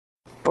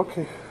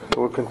Okay,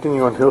 so we'll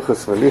continue on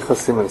Hilchos Melicha,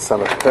 Siman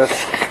Samach Tes.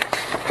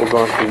 We're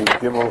going to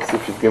Gimel,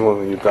 Sifit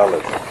Gimel, and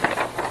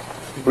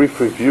Yudalet. Brief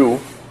review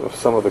of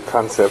some of the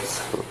concepts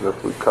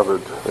that we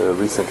covered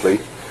recently.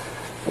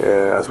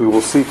 As we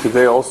will see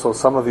today also,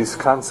 some of these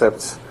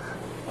concepts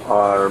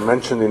are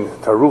mentioned in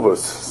Taaruvot,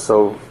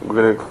 so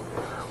we're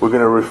going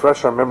to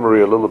refresh our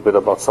memory a little bit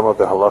about some of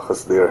the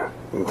halachas there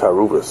in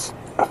Taaruvot.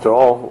 After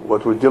all,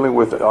 what we're dealing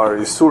with are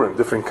isurim,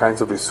 different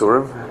kinds of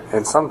isurim,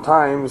 and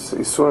sometimes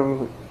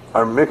isurim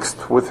are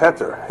mixed with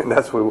heter, and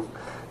that's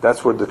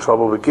where the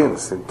trouble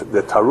begins.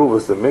 The Taaruvot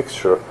is the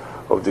mixture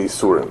of the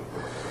isurim.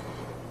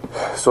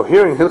 So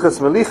here in Hilchos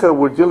Melicha,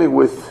 we're dealing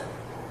with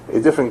a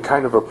different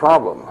kind of a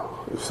problem.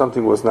 If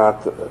something was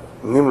not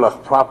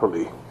nimlach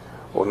properly,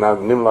 or not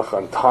nimlach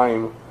on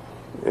time,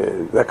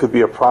 that could be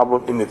a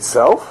problem in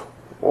itself,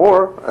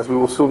 or, as we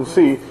will soon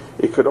see,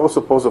 it could also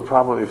pose a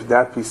problem if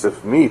that piece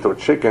of meat or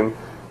chicken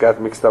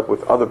got mixed up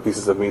with other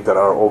pieces of meat that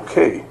are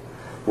okay.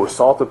 Were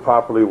salted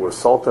properly, were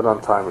salted on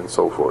time, and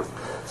so forth.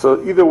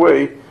 So either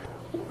way,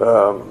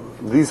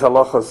 these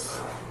halachas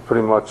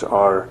pretty much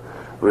are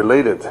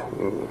related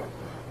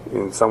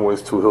in some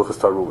ways to Hilchos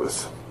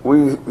Taaruvos.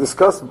 We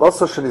discussed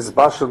Basar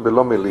shenizbashel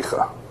belo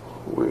melicha.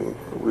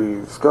 We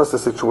discussed a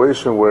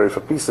situation where if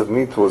a piece of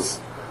meat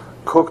was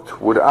cooked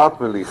without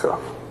melicha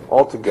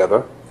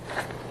altogether,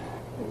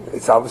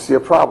 it's obviously a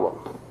problem.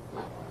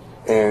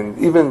 And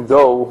even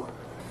though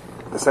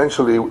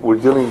essentially we're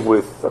dealing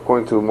with,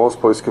 according to most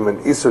poskim, an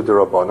iser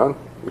derabanan,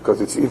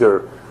 because it's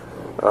either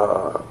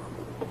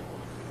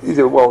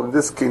well, in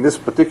this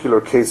particular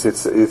case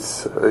it's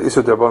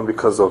iser derabanan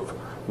because of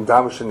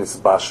dam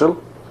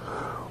shenisbashel,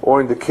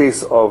 or in the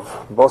case of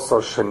basar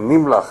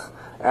shenimlach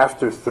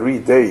after 3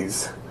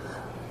 days,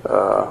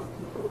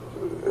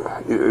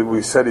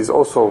 we said is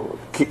also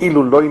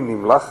ki'ilu loy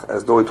nimlach,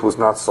 as though it was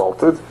not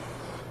salted.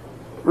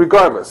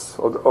 Regardless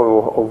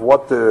of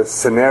what the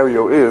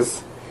scenario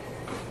is,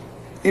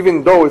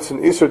 even though it's an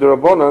Isur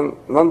D'Rabbanan,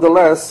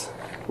 nonetheless,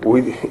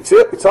 it's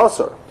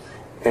Asur.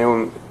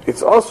 And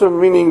it's Asur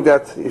meaning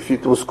that if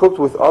it was cooked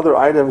with other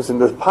items in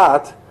the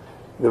pot,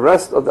 the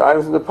rest of the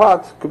items in the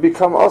pot could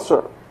become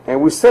Asur.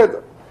 And we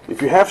said,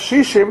 if you have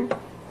Shishim,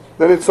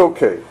 then it's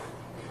okay.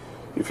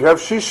 If you have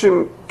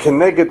Shishim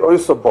Keneged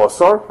Oysa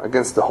Basar,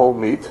 against the whole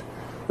meat,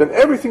 then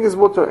everything is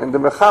mutter. And the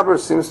Mechaber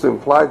seems to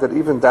imply that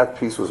even that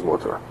piece was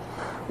mutter.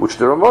 Which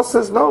the Ramah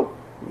says, no,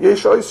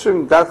 yesh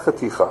oisrim dat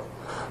chaticha.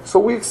 So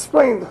we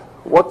explained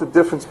what the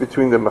difference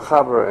between the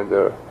Mechaber and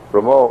the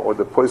Ramah, or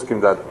the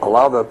poskim that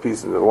allow that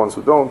piece and the ones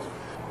who don't.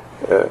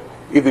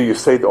 Either you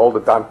say that all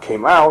the dam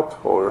came out,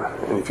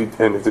 and if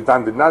the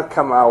dam did not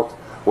come out,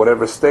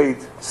 whatever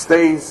stayed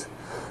stays.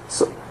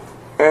 So,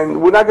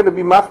 and we're not going to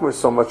be machmer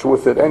so much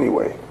with it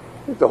anyway.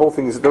 The whole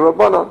thing is the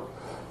Rabbanan.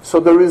 So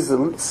there is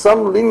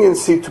some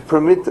leniency to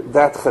permit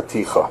that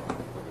chaticha,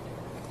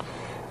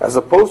 as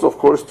opposed, of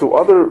course, to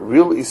other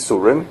real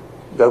isurim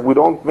that we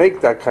don't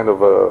make that kind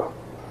of a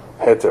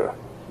heter.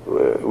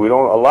 We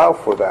don't allow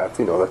for that,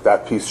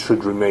 that piece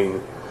should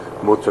remain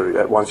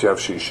mutter once you have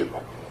shishim.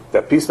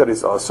 That piece that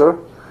is asur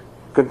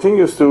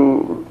continues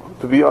to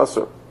be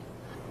asur.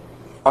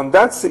 On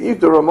that seif,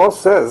 the Ramah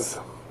says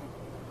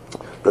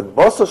that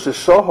basar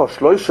sheshoha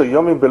shloisha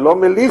yomim belo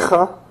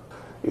melicha,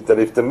 that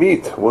if the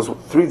meat was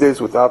 3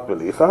 days without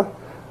melicha,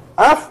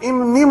 af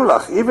im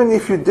nimlach, even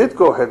if you did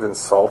go ahead and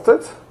salt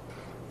it,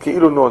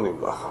 ki'ilu no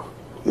nimlach.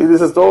 It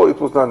is as though it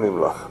was not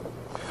nimlach.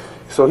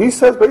 So he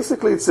says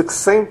basically it's the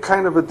same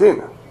kind of a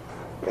din.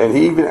 And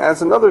he even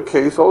adds another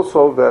case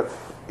also that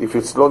if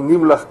it's lo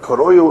nimlach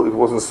koroyu, it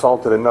wasn't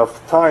salted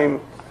enough time,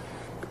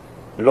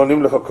 lo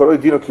nimlach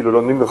koroyu dino ki'ilu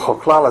lo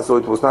nimlach klal, as though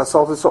it was not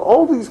salted. So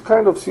all these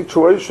kind of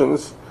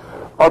situations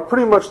are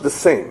pretty much the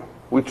same.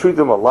 We treat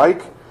them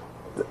alike.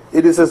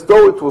 It is as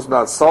though it was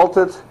not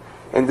salted,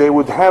 and they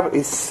would have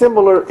a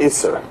similar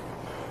iser.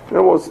 In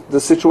other words, the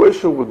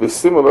situation would be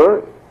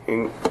similar.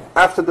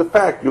 After the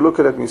fact, you look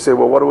at it and you say,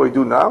 well, what do I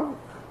do now?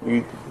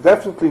 You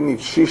definitely need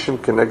shishim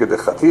keneged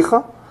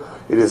chaticha.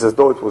 It is as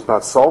though it was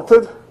not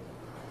salted,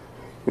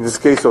 in this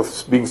case of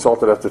being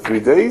salted after 3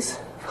 days.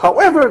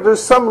 However,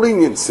 there's some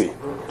leniency,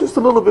 just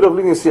a little bit of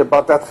leniency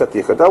about that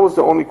chaticha. That was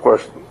the only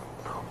question.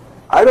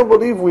 I don't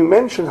believe we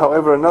mentioned,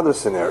 however, another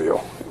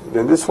scenario.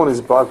 Then this one is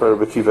brought by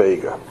Rabbi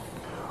Elyahu Kin.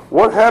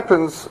 What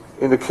happens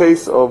in the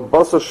case of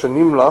basar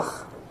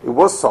shenimlach? It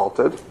was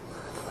salted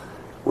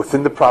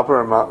within the proper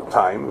amount of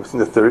time, within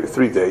the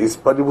 3 days,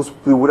 but it was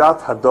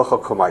without hadocha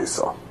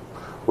kamaisa,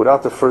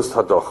 without the first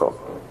hadocha.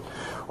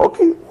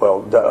 Okay,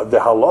 well, the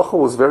halacha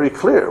was very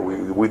clear.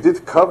 We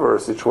did cover a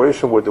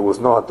situation where there was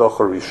no hadocha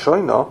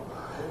rishona,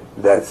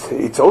 that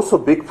it's also a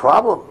big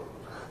problem.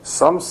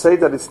 Some say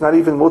that it's not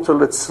even mutar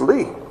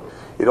letzli.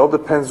 It all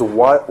depends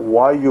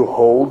why you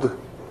hold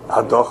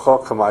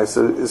hadocha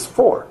kamaisa is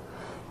for.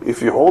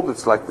 If you hold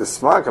it's like the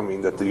smag,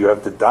 that you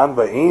have the dam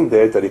ba'in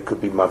there, that it could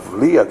be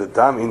mavliya, the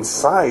dam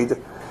inside,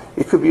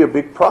 it could be a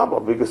big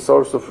problem, biggest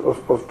source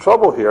of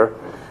trouble here,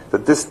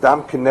 that this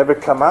dam can never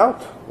come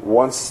out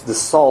once the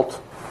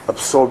salt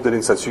absorbed it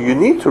inside. So you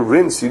need to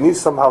rinse, you need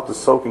somehow to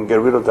soak and get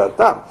rid of that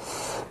dam.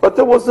 But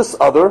there was this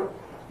other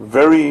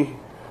very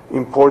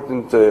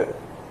important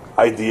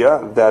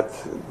idea that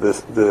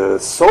the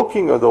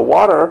soaking of the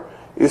water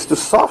is to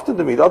soften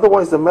the meat.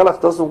 Otherwise, the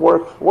melech doesn't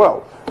work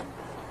well.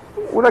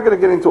 We're not going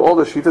to get into all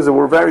the shittas. There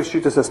were various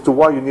shittas as to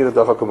why you need a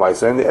dacha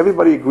kamaisa, and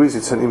everybody agrees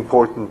it's an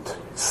important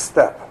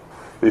step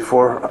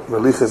before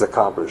melicha is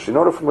accomplished. In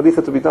order for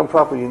melicha to be done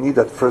properly, you need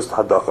that first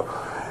hadacha.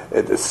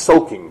 It is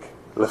soaking,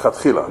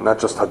 lechatchila, not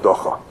just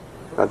hadacha,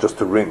 not just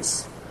to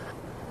rinse.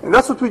 And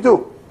that's what we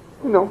do,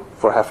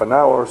 for half an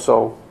hour or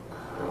so,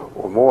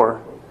 or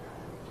more.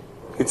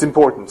 It's an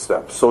important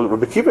step. So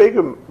Rabbi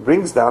Elyahu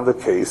brings down the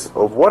case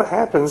of what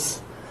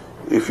happens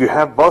if you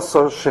have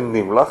basar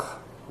shenimlach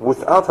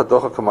without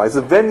hadacha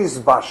kamaisa, then is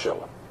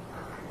bashel.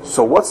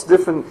 So what's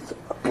different?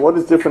 What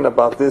is different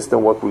about this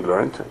than what we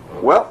learned?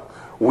 Well,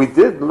 we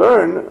did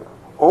learn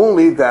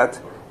only that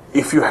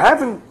if you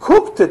haven't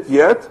cooked it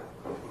yet,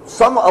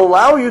 some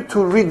allow you to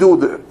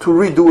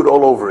redo it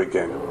all over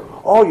again.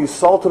 Oh, you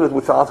salted it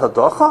without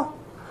hadacha?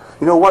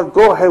 You know what?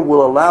 Go ahead.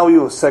 We'll allow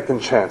you a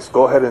second chance.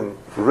 Go ahead and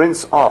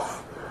rinse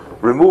off,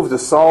 remove the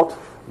salt,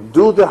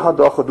 do the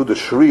hadacha, do the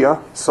shriya,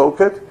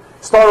 soak it,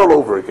 start all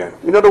over again.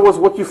 In other words,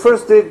 what you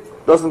first did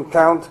doesn't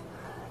count,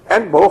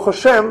 and Baruch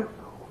Hashem,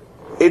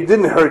 it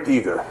didn't hurt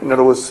either. In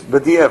other words,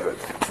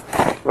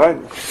 b'di'evet,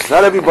 right?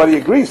 Not everybody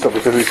agrees, so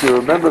because if you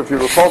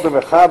recall, the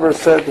Mechaber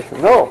said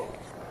no,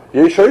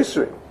 yesh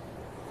oisrim.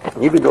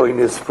 Even though in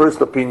his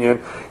first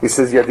opinion he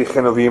says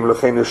yadichenovim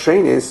lecheinu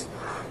shenis,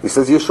 he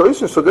says yesh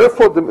oisrim. So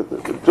therefore,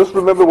 just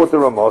remember what the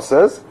Ramah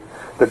says,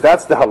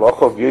 that's the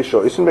halacha of yesh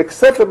oisrim,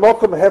 except the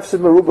mokum hefsid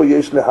meruba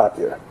yesh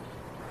lehatir.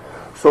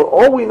 So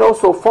all we know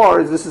so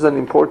far is this is an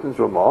important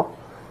Ramah,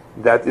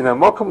 that in a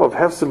mokum of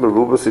hefsid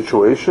meruba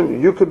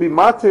situation, you could be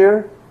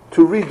matir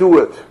to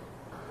redo it,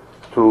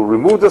 to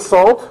remove the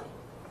salt,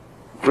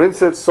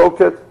 rinse it,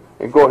 soak it,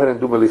 and go ahead and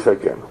do melicha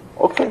again.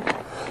 Okay,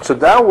 so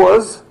that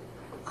was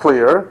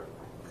clear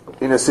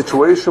in a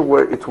situation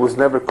where it was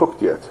never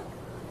cooked yet.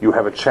 You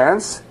have a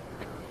chance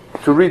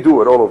to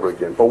redo it all over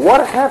again. But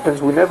what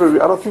happens, I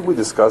don't think we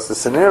discussed the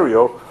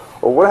scenario,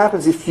 or what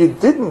happens if you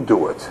didn't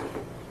do it?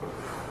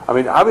 I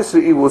mean,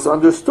 obviously it was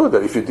understood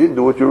that if you didn't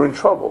do it, you're in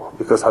trouble,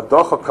 because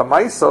hadacha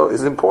kamaisa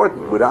is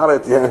important. Without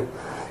it,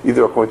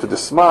 either according to the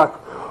smak,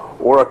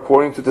 or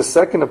according to the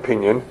second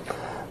opinion,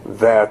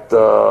 that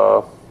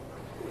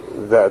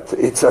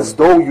it's as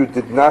though you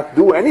did not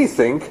do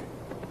anything,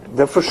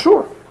 then for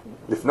sure.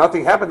 If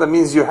nothing happened, that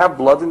means you have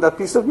blood in that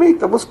piece of meat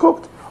that was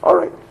cooked. All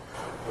right.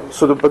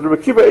 So but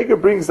Rabbi Elyahu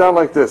brings down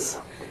like this.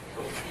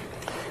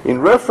 In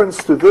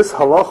reference to this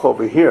halacha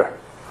over here,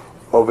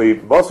 of a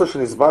basar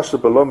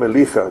shenizbashel below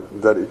melicha,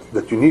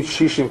 that you need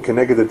shishim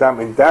keneged the dam,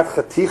 and that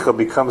chaticha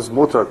becomes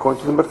mutar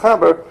according to the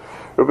Mechaber,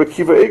 Rabbi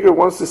Elyahu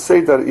wants to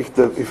say that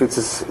if it's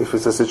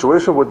a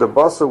situation where the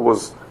basar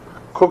was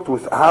cooked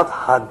without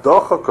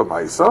hadacha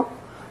kamaisa,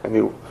 and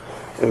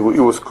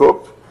it was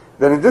cooked,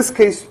 then in this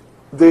case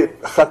the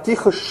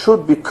chaticha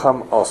should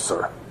become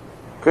aser.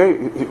 Okay,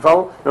 you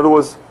follow? In other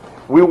words,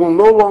 we will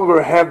no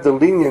longer have the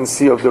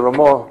leniency of the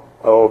Ramah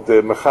of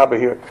the Mechaber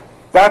here.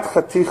 That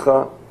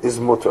chaticha is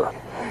mutar.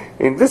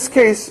 In this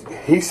case,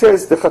 he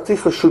says the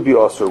chaticha should be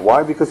aser.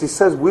 Why? Because he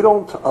says we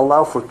don't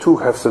allow for two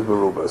hefsed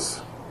merubas.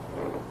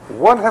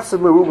 One hefsed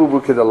meruba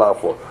we could allow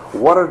for.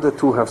 What are the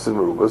two hefsed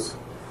merubas?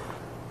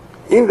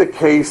 In the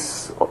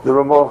case of the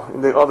Ramah,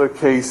 in the other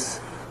case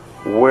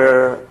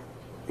where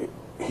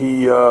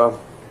he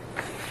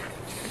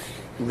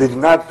did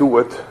not do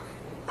it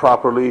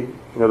properly,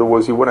 in other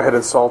words, he went ahead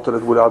and salted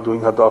it without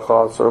doing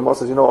hadacha. So Ramah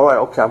says, all right,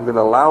 okay, I'm going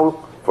to allow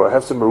for a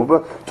hefsed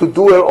meruba to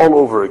do it all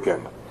over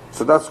again.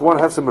 So that's one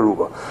hefsed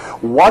meruba.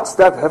 What's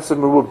that hefsed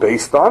meruba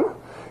based on?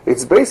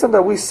 It's based on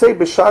that we say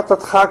b'shat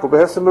atchak or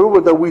b'hefsed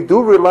meruba that we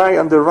do rely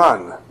on the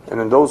ran,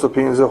 and in those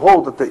opinions they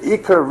hold that the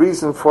ikar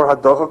reason for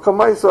hadacha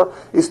kamaisa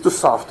is to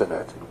soften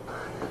it.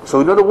 So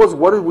in other words,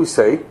 what did we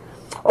say?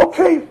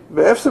 Okay,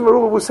 b'hefsed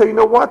meruba we say, you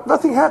know what?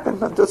 Nothing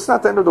happened. That's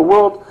not the end of the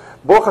world.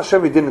 Baruch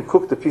Hashem, he didn't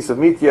cook the piece of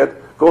meat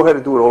yet. Go ahead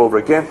and do it all over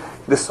again.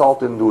 The salt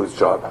didn't do its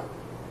job.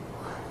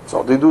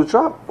 Salt didn't do its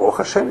job. Baruch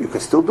Hashem, you can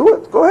still do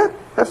it. Go ahead.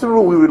 Hefsed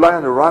meruba, we rely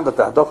on the ran that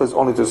the hadacha is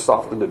only to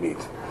soften the meat.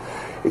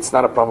 It's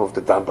not a problem of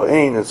the dan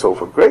ba'ain and so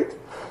forth. Great.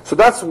 So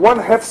that's one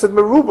hefsed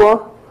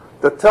meruba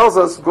that tells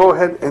us go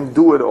ahead and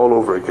do it all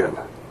over again.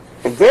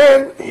 And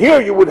then here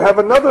you would have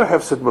another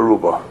hefsed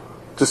meruba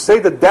to say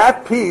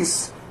that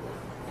piece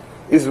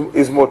is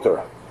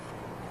mutar.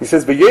 He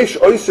says v'yesh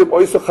oisrim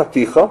oiso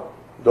chaticha,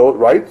 though,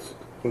 right?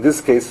 In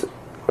this case,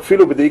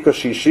 afilu b'deika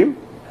shishim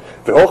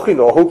v'hochin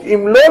ohuk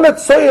im lo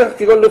letzoyach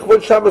kigon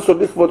lichvod shabbos or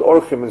lichvod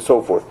orchim and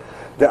so forth.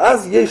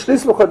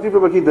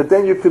 That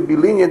then you could be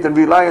lenient and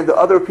rely on the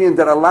other opinion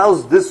that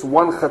allows this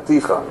one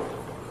chaticha,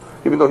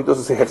 even though he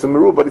doesn't say hefsed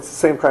meruba, but it's the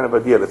same kind of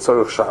idea, that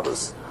tzorich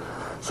Shabbos.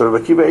 So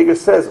Rabbi Elyahu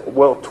says,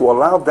 well, to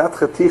allow that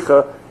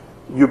chaticha,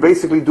 you're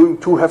basically doing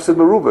two hefsed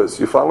merubas.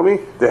 You follow me?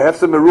 The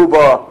hefsed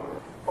meruba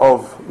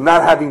of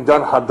not having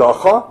done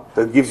hadacha,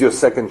 that gives you a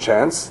second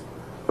chance,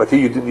 but here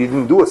you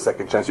didn't do a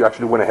second chance, you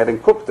actually went ahead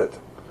and cooked it.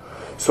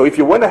 So if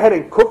you went ahead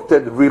and cooked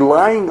it,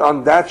 relying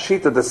on that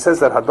shita that says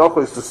that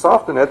hadacha is to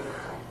soften it,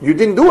 you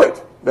didn't do it.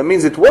 That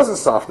means it wasn't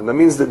softened. That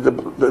means that the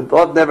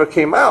blood never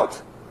came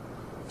out.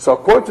 So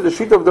according to the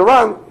shita of the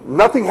Ran,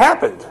 nothing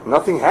happened.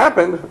 Nothing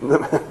happened.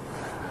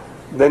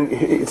 Then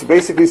it's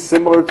basically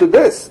similar to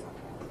this,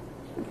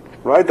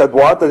 right? That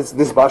what? That it's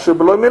nisbasher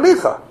below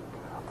melicha.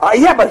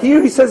 Yeah, but here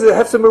he says that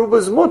hefsed meruba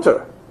is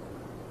mutter.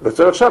 But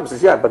Tzarech Shabbos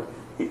says, yeah, but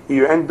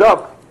you end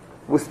up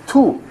with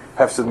two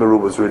hefsed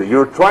merubas really.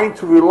 You're trying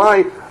to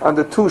rely on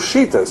the two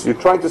shitas. You're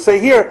trying to say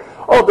here,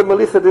 oh, the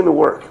melicha didn't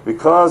work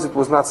because it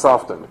was not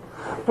softened.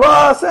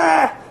 Plus,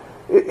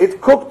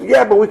 it cooked,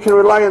 yeah, but we can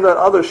rely on that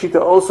other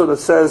shita also that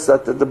says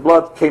that the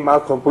blood came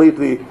out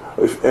completely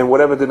and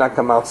whatever did not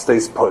come out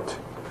stays put.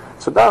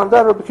 So down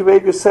that Rabbi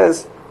Elyahu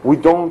says we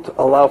don't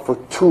allow for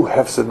two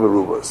hefsed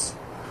merubas.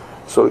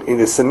 So in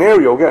the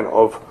scenario again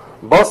of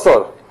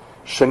Basar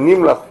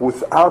shenimlach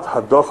without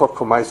hadacha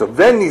komaiso,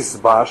 then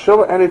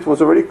nisbashel and it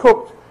was already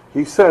cooked,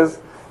 he says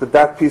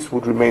that piece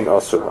would remain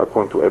asur,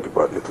 according to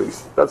everybody at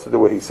least. That's the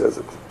way he says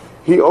it.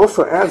 He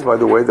also adds, by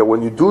the way, that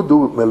when you do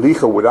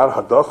melicha without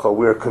hadacha,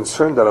 we are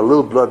concerned that a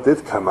little blood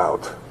did come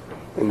out.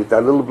 And if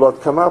that little blood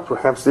come out,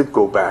 perhaps did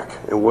go back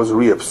and was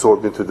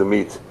reabsorbed into the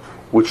meat,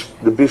 which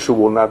the bishul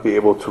will not be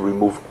able to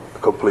remove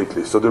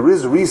completely. So there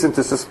is reason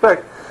to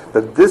suspect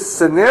that this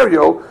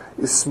scenario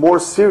is more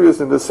serious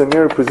than the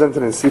scenario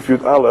presented in Sif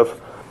Yud Aleph,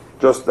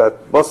 just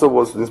that Basar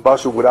was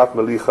nisbashel without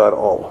melicha at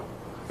all.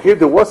 Here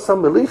there was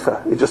some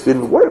melicha, it just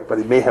didn't work, but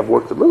it may have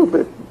worked a little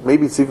bit.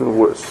 Maybe it's even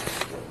worse.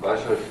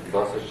 Basar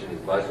below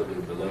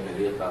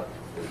melicha.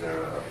 Is there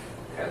a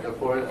heter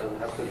for it?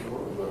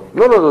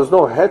 No, there's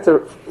no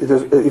heter.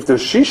 If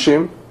there's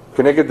shishim,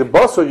 can I get the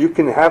basar? You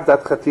can have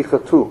that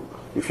chaticha too,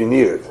 if you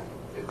need it.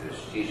 If there's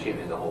shishim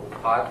in the whole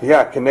pot?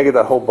 Yeah, can I get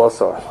that whole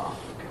basar?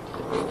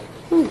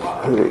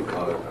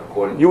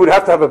 Wow. You would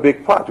have to have a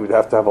big pot. You would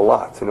have to have a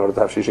lot in order to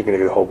have shishim can I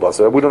get the whole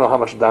basar. We don't know how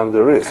much down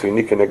there is, so you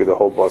need can I get the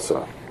whole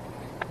basar.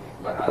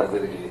 But how does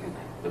it?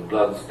 The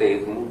blood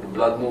stays. The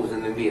blood moves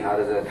in the meat. How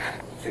does that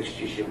 6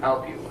 shishim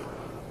help you?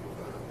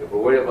 If we're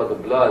worried about the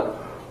blood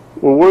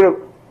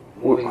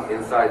moving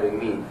inside the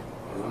meat,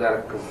 isn't that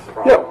a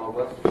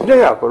problem?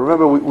 Yeah. But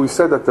remember, we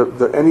said that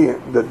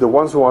the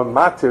ones who are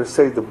matir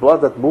say the blood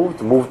that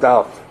moved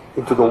out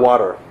into the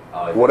water.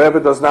 Whatever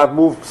does not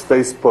move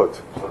stays put.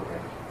 Okay.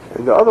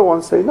 And the other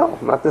ones say no,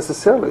 not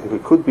necessarily.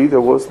 It could be there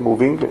was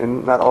moving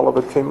and not all of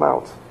it came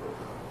out.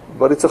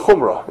 But it's a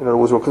chumrah. In other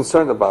words, we're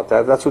concerned about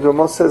that. That's what the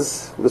Ramah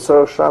says. The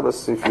Tzarech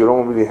Shabbos, if you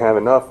don't really have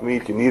enough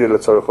meat, you need it.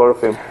 L'tzarech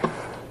orchim.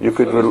 You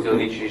could. So you still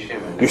need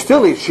shishim. You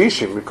still need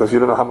shishim because you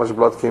don't know how much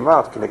blood came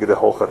out. Can I get the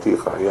whole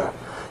chaticha?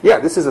 Yeah.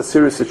 This is a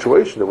serious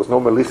situation. There was no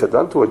melicha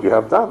done to it. You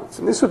have done. It's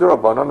an isur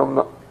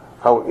d'Rabbanan.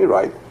 How you're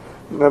right.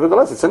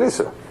 Nevertheless, it's an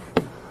isur.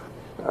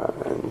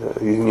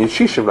 And you need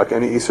shishim like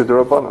any isur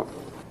d'Rabbanan.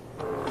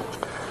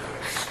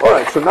 All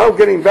right. So now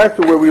getting back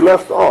to where we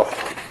left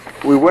off.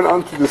 We went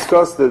on to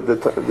discuss the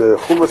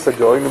chumras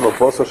hagoyim of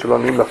basar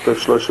shelanim lachter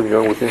shloshim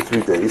yom within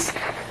 3 days.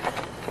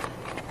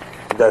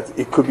 That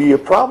it could be a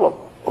problem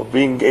of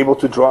being able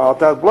to draw out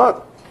that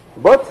blood,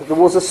 but there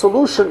was a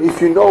solution if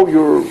you know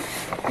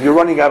you're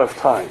running out of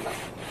time,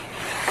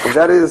 and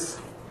that is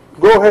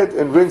go ahead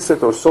and rinse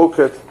it or soak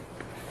it.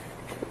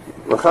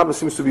 Rachab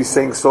seems to be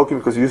saying soaking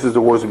because he uses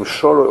the words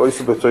mishoro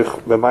oisu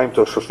b'mayim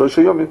toch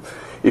shloshim yom.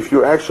 If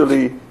you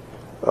actually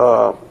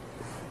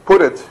put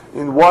it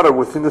in water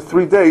within the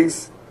 3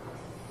 days,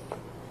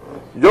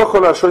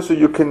 so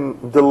you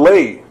can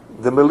delay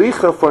the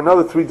melicha for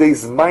another 3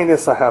 days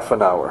minus a half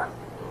an hour.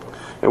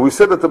 And we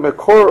said that the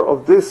mekor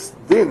of this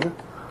din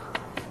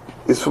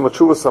is from a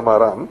tshuva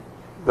samaram,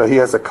 that he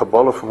has a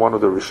kabbalah from one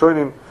of the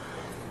rishonim,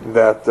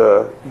 that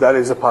that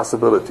is a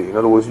possibility. In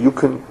other words, you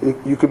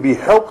can be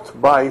helped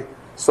by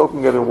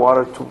soaking it in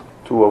water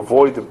to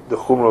avoid the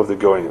chumrah of the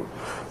goyim.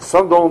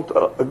 Some don't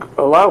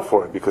allow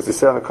for it because they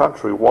say on the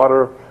contrary,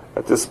 water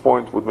at this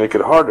point would make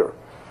it harder,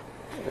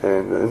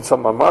 and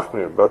some are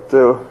machmir, but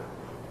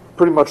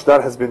pretty much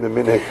that has been the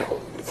minhag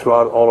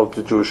throughout all of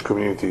the Jewish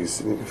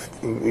communities.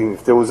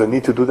 If there was a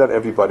need to do that,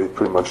 everybody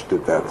pretty much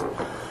did that.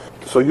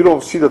 So you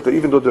don't see that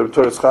even though the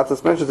Torah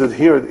Chatas mentions it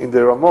here in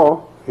the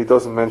Ramah, he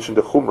doesn't mention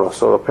the Chumrah.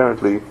 So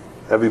apparently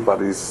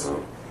everybody's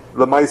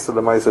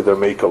Lamaisa they're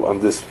makel on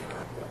this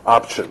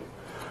option.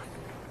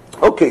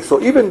 Okay, so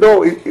even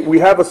though we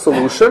have a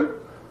solution,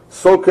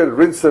 soak it,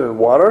 rinse it in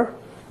water,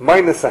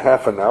 minus a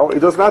half an hour, it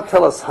does not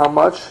tell us how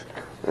much,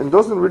 and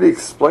doesn't really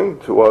explain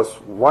to us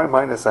why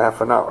minus a half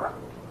an hour.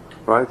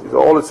 Right?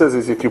 All it says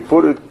is if you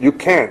put it, you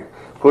can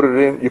put it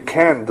in, you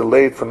can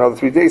delay it for another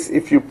 3 days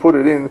if you put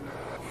it in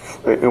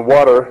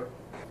water,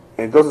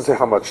 and it doesn't say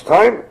how much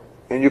time,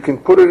 and you can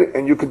put it,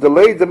 and you can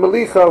delay the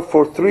melicha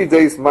for 3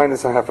 days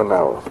minus a half an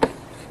hour.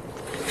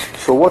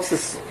 So what's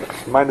this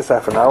minus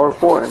half an hour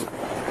for?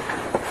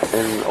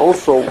 And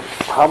also,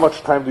 how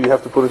much time do you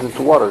have to put it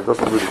into water? It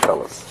doesn't really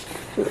tell us.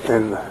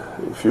 And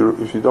if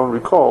you don't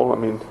recall, I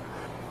mean,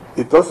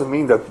 it doesn't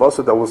mean that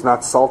basar that was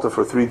not salted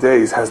for 3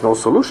 days has no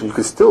solution. You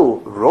can still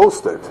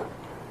roast it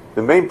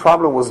The main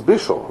problem was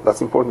bishul.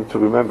 That's important to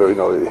remember.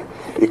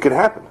 It can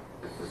happen.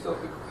 This is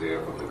something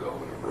clear from the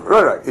governor.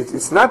 Right.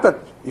 It's not that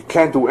you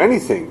can't do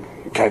anything.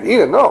 You can't eat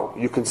it. No,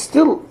 you can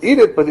still eat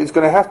it, but it's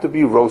going to have to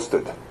be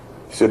roasted.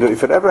 So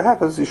if it ever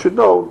happens, you should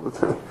know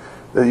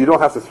that you don't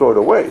have to throw it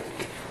away.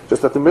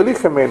 Just that the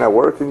melicha may not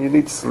work, and you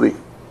need sleep.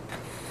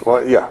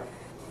 Well, yeah.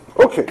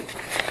 Okay.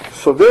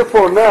 So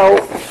therefore, now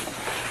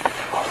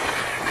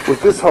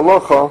with this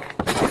halacha,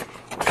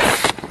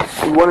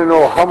 we want to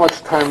know how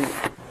much time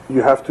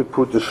you have to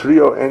put the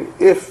shrio, and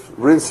if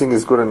rinsing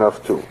is good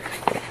enough too.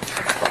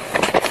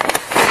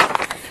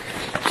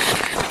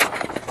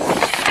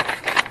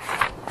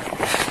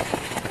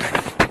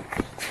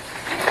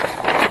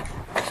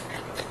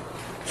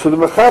 So the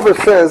Mechaber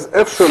says,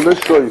 "Efshar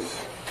l'shois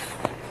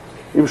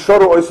im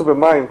shoru oiso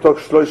b'mayim toch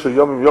shloisha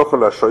yomim yochol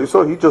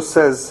l'shoiso." He just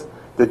says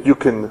that you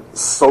can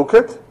soak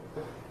it.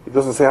 He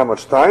doesn't say how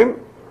much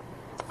time,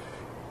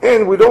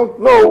 and we don't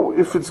know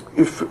if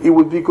it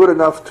would be good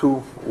enough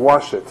to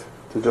wash it,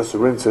 to just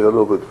rinse it a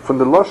little bit. From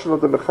the lashon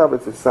of the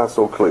Mechaber, it's not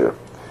so clear.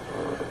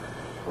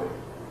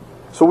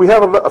 So we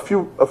have a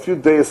few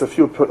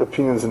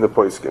opinions in the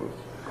Poskim.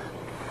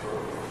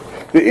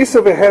 The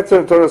Isa v'heter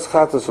in Torah's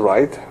Chat is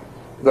right.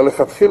 The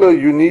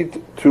lechatchila, you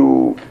need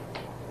to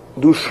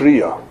do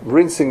shriya.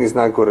 Rinsing is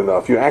not good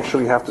enough. You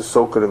actually have to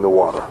soak it in the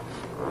water.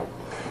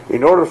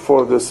 In order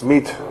for this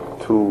meat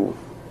to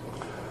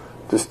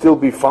still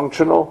be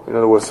functional, in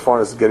other words, as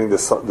far as getting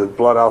the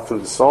blood out through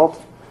the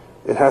salt,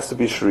 it has to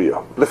be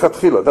shriya.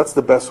 Lechatchila, that's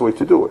the best way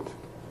to do it.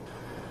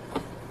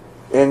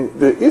 And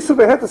the Isur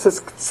Beheta says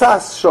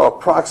ktsas shah,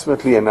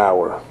 approximately an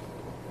hour.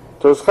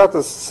 Torah's Chat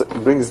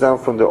brings down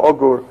from the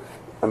Ogur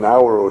an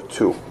hour or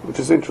two, which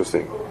is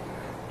interesting,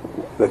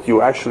 that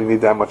you actually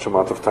need that much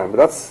amount of time.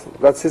 But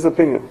that's his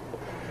opinion.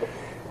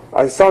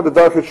 I saw the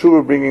Darkei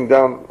Tshuva bringing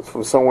down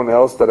from someone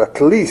else that at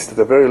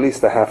the very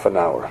least, a half an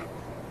hour.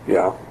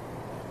 Yeah.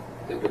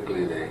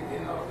 Typically, there's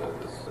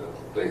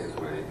places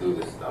where they do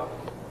this stuff.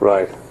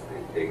 Right.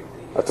 They take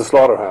at the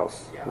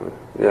slaughterhouse.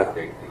 They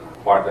take the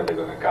part that they're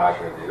going to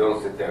kasher. They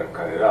don't sit there and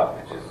cut it up.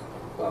 They just,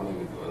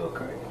 maybe do a little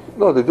cutting.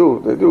 No, they do.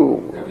 I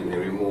mean, they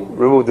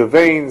remove the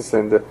veins,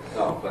 and they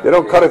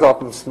don't cut it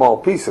up in small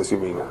pieces. You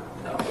mean?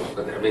 No,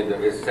 but I mean,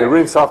 they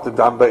rinse off the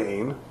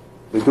damba'in.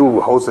 They do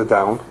hose it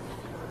down,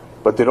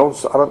 but they don't.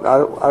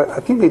 I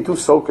think they do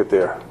soak it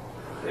there.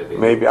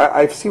 Maybe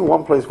I've seen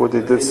one place where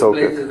they did soak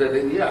it.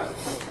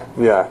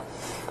 Yeah.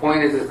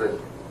 Point is that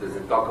does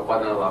it talk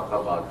about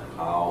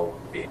how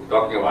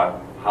talking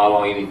about how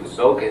long you need to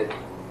soak it?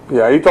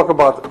 Yeah, you talk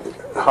about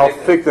how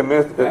thick the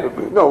meat.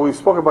 No, we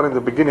spoke about in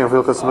the beginning of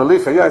Hilchas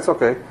Melicha. Yeah, it's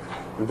okay.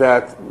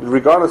 That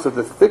regardless of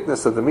the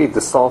thickness of the meat,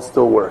 the salt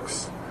still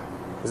works.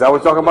 Is that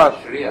what you're talking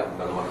about?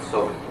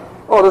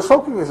 The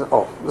soaking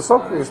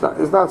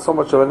is not so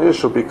much of an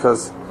issue,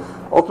 because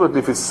ultimately,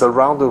 if it's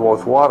surrounded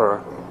with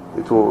water,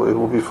 it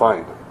will be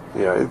fine.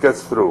 Yeah, it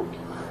gets through.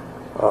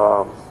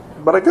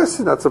 But I guess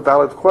that's a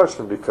valid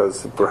question,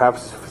 because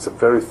perhaps if it's a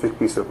very thick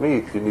piece of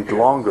meat, you need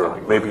longer.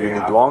 Maybe you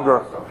need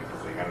longer.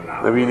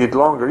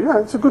 Yeah,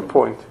 it's a good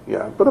point.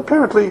 Yeah, but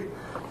apparently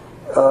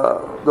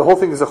the whole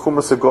thing is a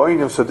chumas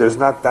hagoinim, so there's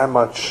not that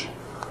much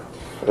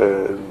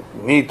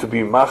need to be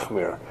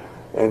machmir,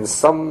 and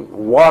some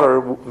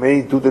water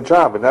may do the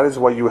job, and that is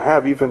why you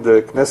have even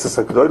the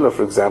Knesset HaGdolah,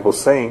 for example,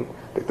 saying,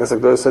 the Knesset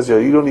HaGdolah says, yeah,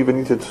 you don't even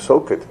need to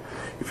soak it.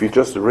 If you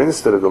just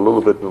rinsed it a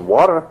little bit in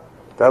water,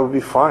 that would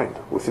be fine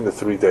within the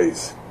 3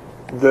 days.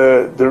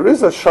 There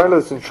is a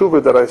Shailas and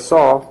Tshuva that I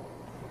saw.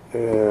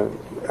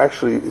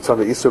 Actually, it's on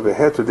the Isur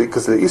Beheta,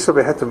 because the Isur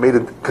Beheta made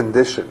a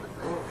condition.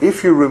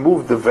 If you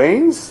remove the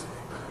veins,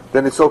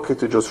 then it's okay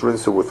to just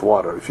rinse it with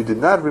water. If you did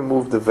not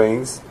remove the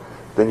veins,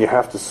 then you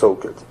have to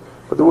soak it.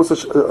 But there was a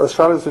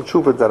Shailas and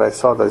Tshuva that I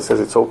saw that says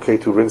it's okay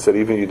to rinse it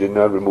even if you did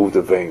not remove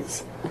the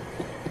veins.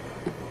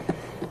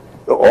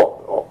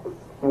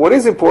 What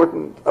is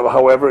important,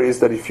 however, is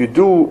that if you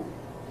do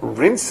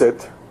rinse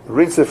it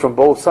from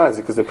both sides,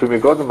 because the Pri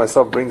Megadim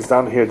myself brings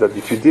down here that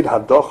if you did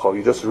hadocha,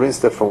 you just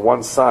rinsed it from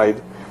one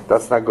side,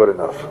 that's not good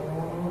enough.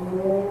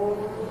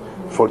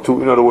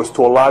 In other words,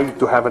 to allow you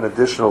to have an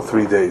additional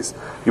 3 days,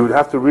 you would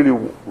have to really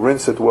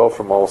rinse it well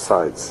from all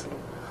sides.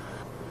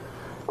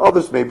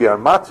 Others maybe are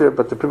matir,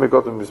 but the Pri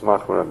Megadim is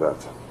machmer on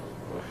that.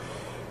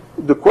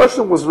 The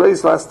question was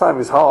raised last time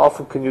is how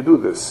often can you do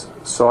this?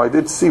 So I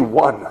did see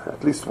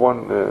at least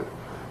one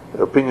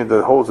opinion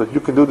that holds that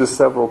you can do this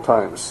several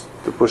times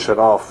to push it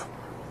off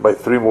by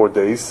 3 more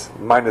days,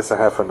 minus a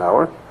half an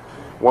hour,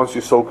 once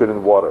you soak it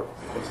in water.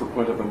 What's the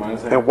point of the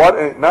minus half?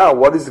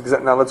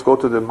 Now let's go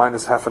to the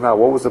minus half an hour.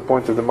 What was the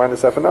point of the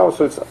minus half an hour?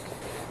 So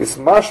it's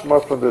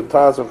mashma from the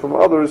Taz and from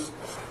others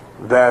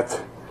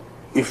that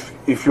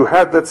if you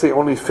had, let's say,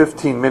 only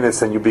 15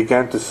 minutes and you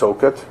began to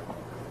soak it,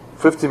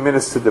 15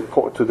 minutes to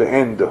the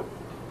end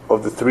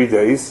of the 3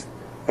 days,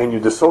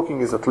 and the soaking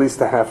is at least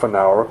a half an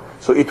hour,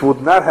 so it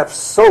would not have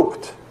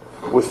soaked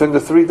within the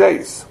 3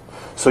 days.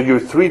 So your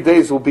 3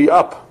 days will be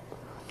up.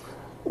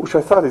 Which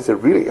I thought is the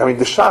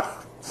Shach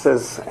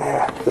says,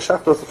 the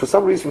Shach doesn't, for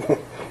some reason,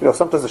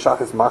 sometimes the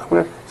shach is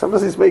machmer,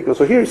 sometimes he's maker.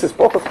 So here he says,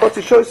 Pochas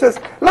Chotzi Shor, he says,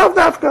 Lav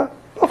Dafka,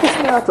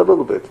 Pochas Me'at a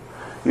little bit.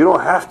 You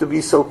don't have to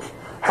be so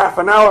half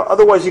an hour,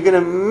 otherwise you're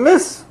going to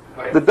miss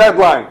the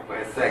deadline. By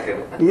a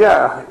second.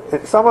 Yeah.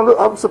 So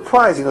I'm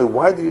surprised,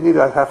 why do you need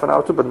a half an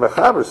hour too? But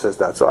Mechaber says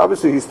that. So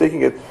obviously he's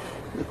taking it,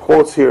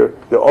 quotes here,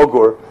 the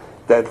Ogur,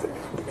 that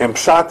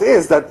Pshat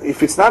is that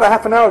if it's not a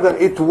half an hour, then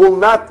it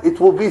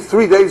will be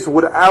 3 days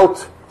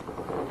without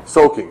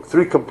soaking,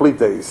 3 complete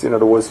days. In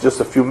other words, just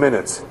a few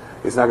minutes.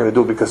 It's not going to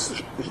do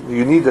because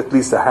you need at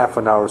least a half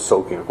an hour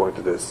soaking, according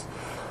to this.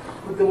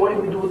 But then what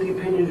do we do with the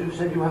opinions who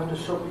said you have to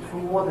soak it for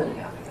more than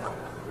half an hour?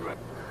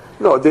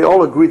 No, they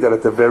all agree that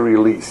at the very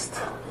least.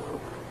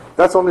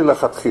 That's only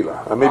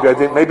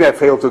lechatchila. Maybe I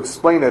failed to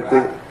explain it.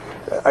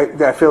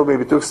 I failed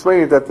maybe to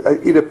explain it that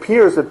it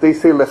appears that they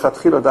say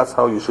lechatchila, that's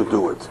how you should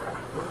do it.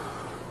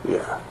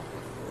 Yeah.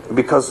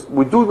 Because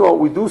we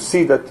do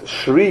see that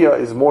shriya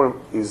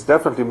is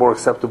definitely more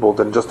acceptable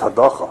than just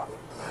hadacha.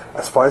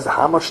 As far as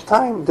how much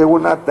time, they were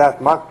not that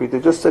makpi. They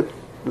just said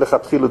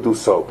lechatchila do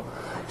so.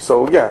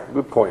 So yeah,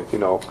 good point.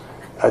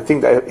 I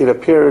think that it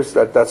appears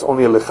that that's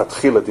only a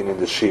lechatchila din in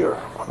the shir.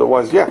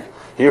 Otherwise, yeah,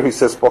 here he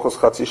says pochos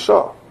chatzi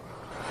shah.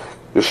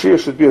 The shir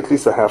should be at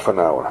least a half an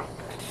hour.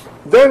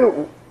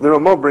 Then the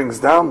Ramah brings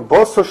down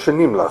Basar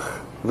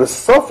shenimlach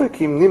v'sofek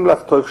im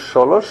nimlach toich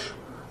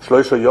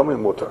shloisha yomin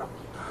mutar.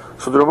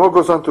 So the Ramah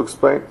goes on to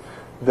explain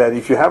that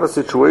if you have a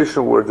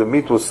situation where the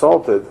meat was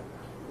salted,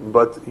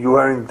 but you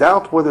are in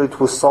doubt whether it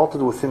was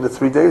salted within the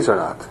 3 days or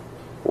not,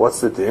 what's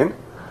the din?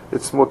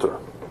 It's mutar.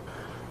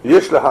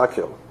 Yesh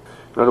lehakel.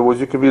 In other words,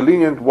 you can be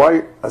lenient.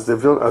 Why? As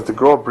the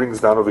Gra brings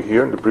down over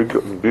here in the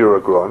Biura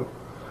Gron,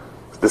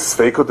 the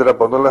Sveiko de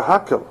Rabbanon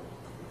lehakel.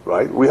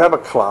 Right? We have a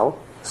klal,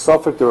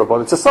 Safek de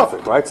Rabbanon. It's a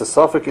Safek, right? It's a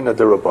Safek in a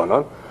de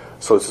Rabbanon.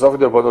 So it's a Safek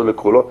de Rabbanon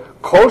lekulo.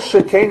 Kol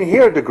shekain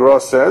here, the Gra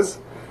says,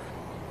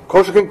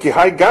 Kol shekain ki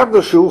hai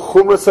gavno shu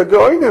chumras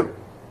hagoinim.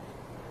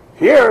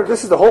 Here,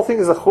 this is the whole thing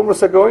is a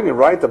chumras hagoinim,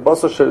 right? The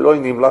basar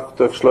sheloinim lach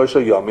toch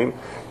shloisha yomim.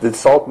 The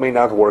salt may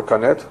not work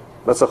on it.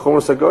 That's a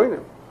chumras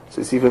hagoinim. So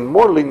it's even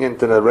more lenient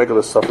than a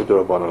regular Safek de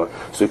Rabbanon.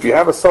 So if you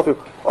have a Safek,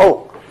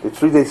 the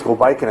 3 days go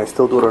by, can I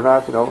still do it or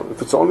not? If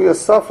it's only a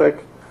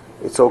Safek,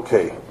 it's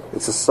okay.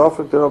 It's a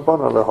Safek de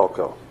Rabbanon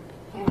lehokel.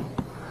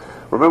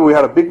 Remember, we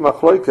had a big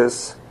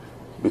machloikas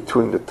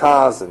between the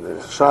Taz and the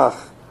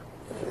Shach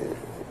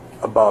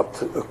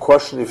about a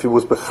question if it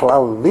was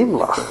bechlal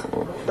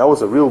nimlach. That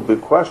was a real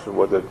big question,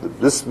 whether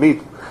this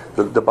meat,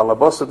 the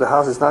balabas of the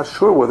house is not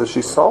sure whether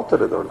she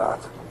salted it or not.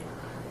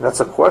 And that's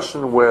a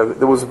question where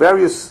there was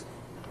various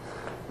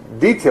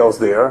details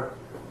there,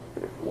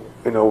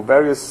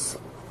 various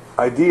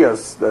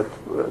ideas that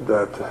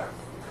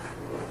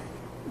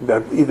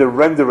either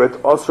render it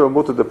asur or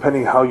mutar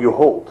depending how you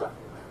hold.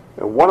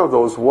 And one of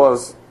those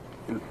was,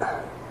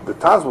 the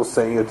Taz was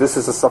saying that this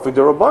is a Safek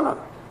de Rabbanan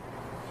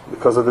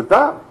because of the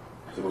dam.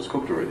 It was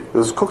cooked already. It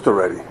was cooked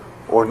already,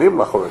 or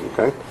nimlach already,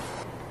 okay?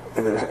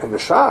 And the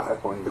Shach,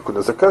 or in the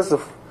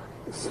Kunazakazov,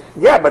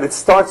 yeah, but it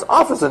starts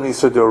off as an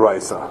Isur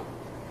D'Oraisa.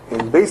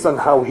 And based on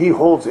how he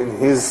holds in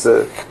his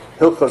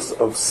Hilchas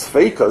of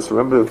Sveikas,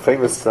 remember the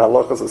famous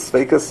halachas of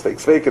Sveikas,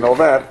 Sveik, and all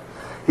that,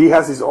 he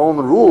has his own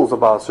rules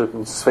about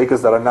certain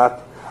Sveikas that are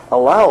not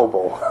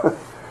allowable.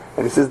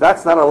 And he says,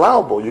 that's not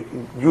allowable.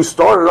 You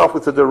started off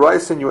with a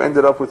D'Oraisa and you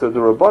ended up with a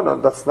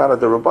D'Rabbanan. That's not a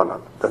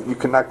D'Rabbanan. You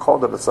cannot call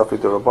that a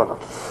Safek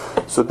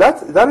D'Rabbanan. So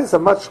that is a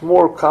much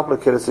more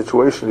complicated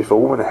situation if a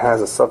woman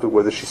has a Safek,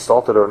 whether she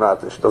salted or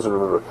not, and she doesn't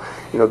remember.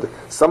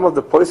 Some of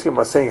the poskim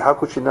are saying, how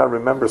could she not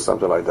remember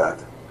something like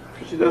that?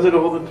 She does it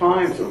all the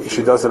time. So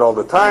she does it all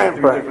the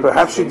time.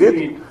 Perhaps she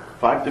did.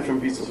 5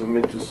 different pieces of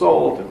meat to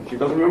salt, and she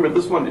doesn't remember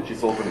this one. Did she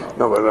salt or not?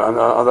 No, but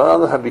on the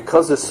other hand,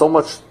 because there's so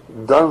much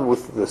done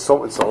with it's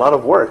a lot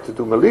of work to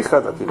do Melicha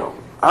that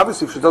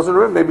obviously if she doesn't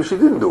remember, maybe she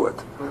didn't do it.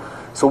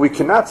 So we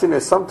cannot say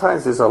that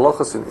sometimes there's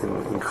halachas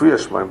in Kriya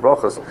Shema and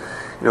brachas.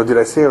 Did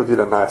I say it or did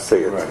I not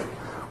say it? Right.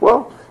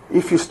 Well,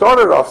 if you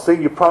started off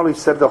saying, you probably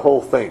said the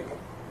whole thing,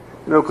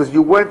 because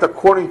you went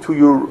according to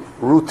your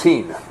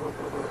routine.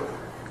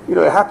 It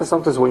happens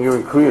sometimes when you're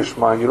in Kriya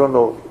Shema and you don't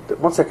know,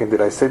 1 second,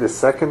 did I say the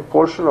second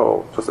portion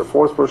or just the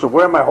fourth portion?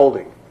 Where am I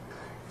holding?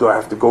 Do I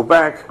have to go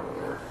back?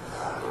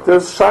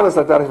 There's shalas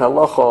like that in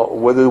halacha,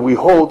 whether we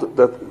hold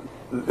that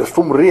the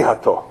fum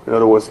rihato. In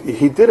other words,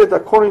 he did it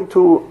according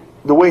to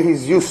the way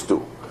he's used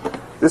to.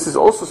 This is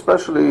also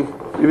especially,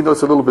 even though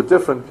it's a little bit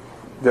different,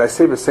 did I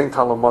say the same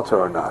Talmud Matar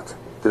or not?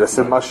 Did I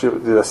say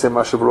Mashiv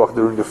Ruach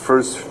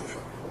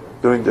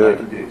during the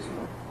 90 days.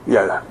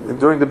 Yeah,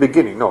 during the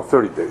beginning,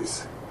 30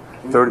 days.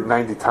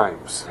 90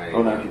 times.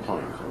 90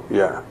 times.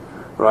 Yeah,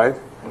 right?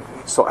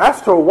 So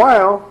after a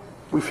while,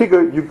 we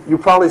figure you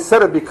probably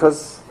said it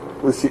because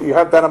you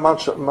have that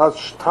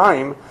much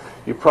time,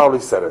 you probably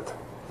said it.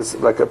 It's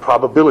like a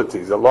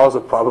probabilities, the laws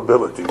of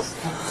probabilities.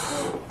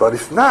 But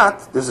if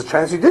not, there's a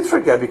chance you did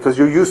forget because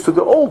you're used to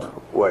the old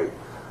way.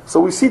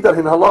 So we see that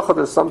in halacha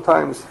there's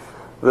sometimes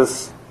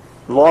this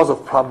laws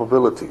of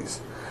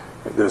probabilities.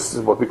 There's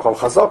what we call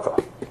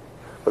chazaka.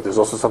 But there's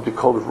also something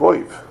called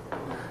roiv.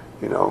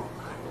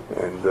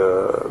 And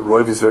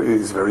Roiv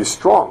is very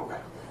strong.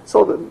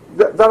 So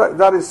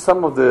that is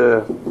some of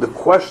the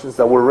questions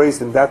that were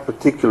raised in that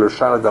particular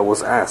shaila that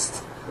was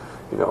asked.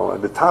 And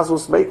the Taz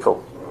was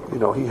Mekel.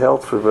 He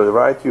held for a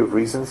variety of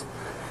reasons.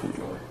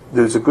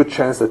 There's a good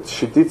chance that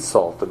she did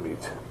salt the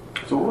meat.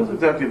 So what was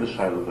exactly the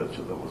shaila that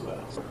was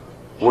asked?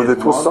 Whether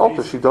it was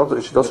salted, she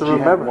doesn't remember.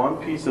 She had one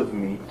piece of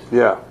meat.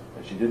 Yeah.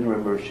 And she didn't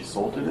remember if she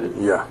salted it.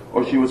 Yeah.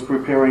 Or she was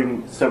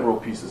preparing several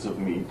pieces of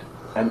meat,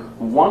 and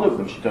one of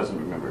them she doesn't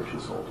remember if she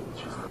salted it.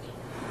 She said.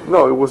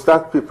 No, it was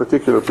that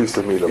particular piece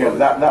of meat. Yeah,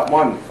 that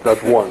one.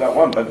 That one. That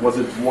one. But was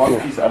it one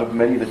piece out of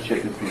many that she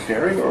had been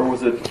preparing, or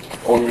was it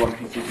only one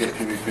piece that she had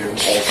been preparing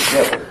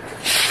altogether?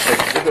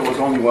 If it was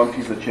only one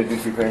piece that she had been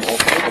preparing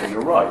altogether,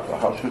 you're right.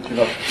 How should she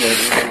not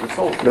prepare the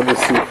salt? Let me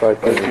see if I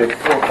can. She had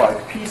 4 or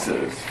 5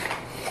 pieces,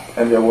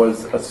 and there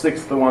was a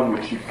 6th one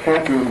which she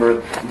can't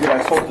remember. Did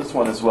I salt this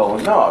one as well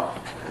or not?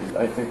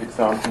 I think it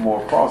sounds more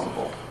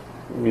plausible.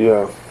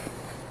 Yeah.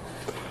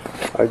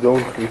 I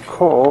don't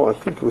recall. I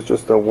think it was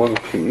just that one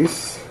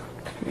piece.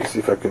 Let me see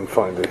if I can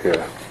find it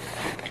here.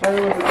 I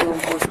don't know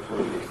if it's so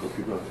important for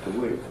people to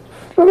wait.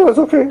 No, it's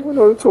okay.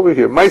 No, it's over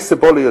here. Maise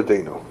Boli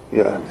Adeno.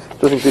 Yeah.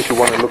 Just in case you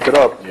want to look it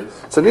up. Yes.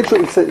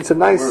 It's a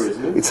nice. Where is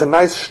it? It's a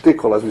nice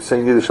shtickle, as we say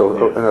in Yiddish,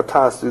 or in a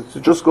task to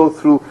just go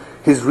through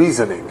his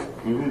reasoning.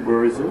 Mm-hmm.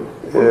 Where is it?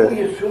 Would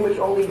we assume it's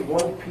only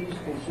one piece,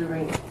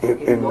 considering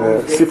In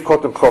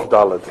Sifkot and Kof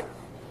Daled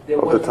there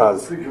of the was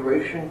Taz.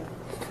 refrigeration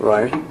to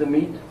Right? keep the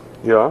meat?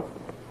 Yeah.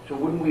 So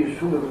wouldn't we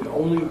assume it was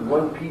only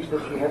one piece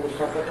that she had to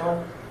suffer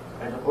on,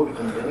 as opposed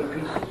to many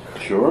pieces?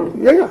 Sure.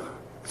 Yeah.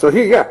 So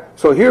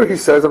here he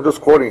says, I'm just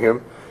quoting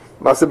him.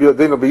 So it's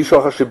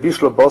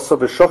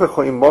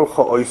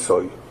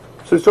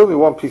only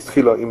one piece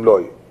chila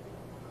imloi.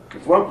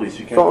 It's one piece.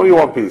 You can't. It's only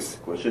one piece.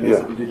 The question is,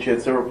 did she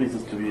have several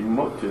pieces to be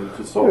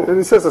to salt? And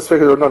he says,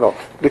 no.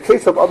 The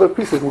case of other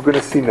pieces we're going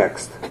to see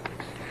next.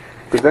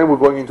 Because then we're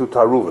going into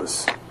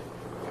Taaruvot.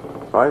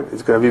 Right?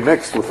 It's going to be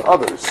mixed with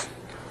others.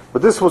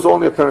 But this was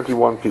only apparently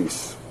one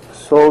piece.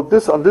 So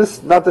on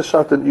this, not the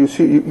shot that you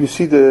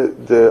see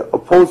the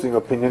opposing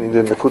opinion in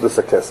the Nekudas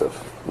HaKesef.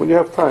 When you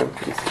have time,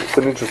 it's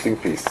an interesting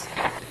piece.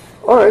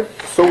 All right.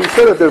 So we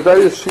said that there are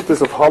various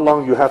shittas of how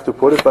long you have to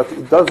put it, but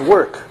it does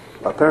work.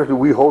 Apparently,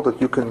 we hold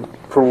that you can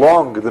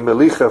prolong the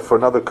melicha for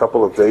another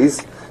couple of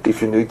days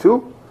if you need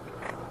to.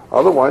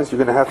 Otherwise, you're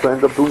going to have to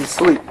end up doing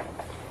sleep.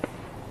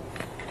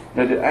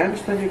 Now, did I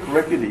understand you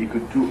correctly that you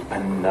could do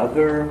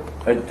another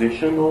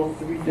additional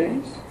 3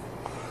 days?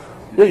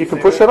 Yeah, you can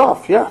push it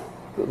off. Yeah.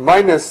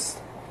 Minus,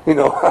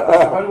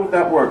 How would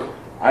that work?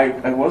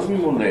 I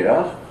wasn't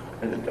Melicha,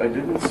 and I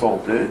didn't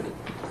salt it.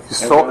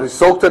 You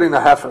soaked it in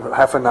half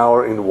an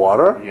hour in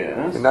water.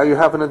 Yes. And now you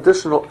have an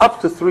additional up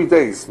to 3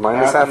 days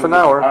minus half an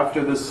hour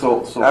after the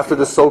soaking. After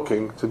the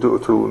soaking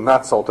to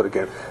not salt it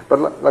again.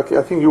 But like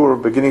I think you were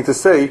beginning to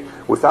say,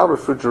 without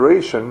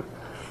refrigeration,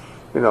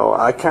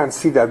 I can't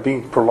see that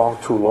being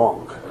prolonged too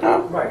long.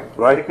 Right.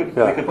 Right?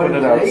 They could put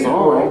it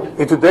outside.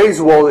 In today's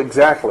world,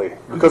 exactly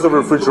because of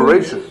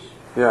refrigeration.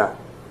 Yeah.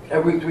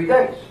 Every 3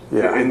 days.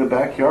 Yeah. In the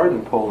backyard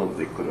in Poland,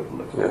 they could have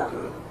left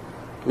it.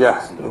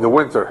 Yeah, in the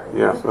winter.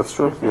 Yeah, that's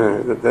true.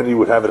 Yeah. Then you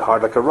would have it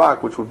hard like a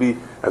rock, which would be,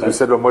 as we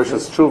said,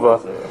 Moshe's tshuva,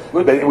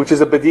 which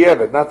is a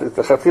b'diavad. Not the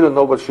lechatchila,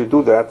 nobody should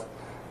do that.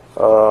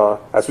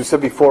 As we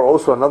said before,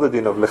 also another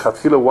din of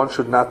lechatchila, one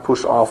should not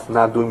push off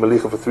not doing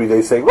melicha for 3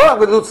 days, saying, "Well, I'm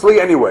going to do tzli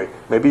anyway."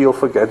 Maybe you'll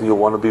forget. And you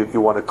want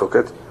to cook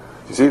it.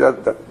 You see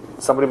that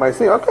somebody might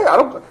say, "Okay, I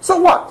don't." So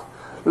what?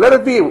 Let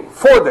it be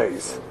 4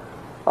 days.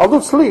 I'll do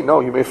tzli. No,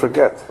 you may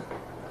forget.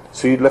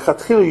 So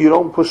lechatchila, you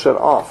don't push it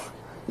off.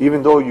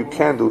 Even though you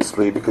can do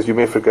tzli, because you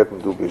may forget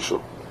and do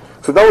bishul.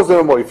 So that was the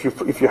Ramah.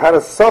 If you had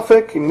a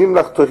suffix, in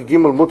nimlach torch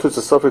gimel mutter, it's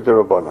a suffix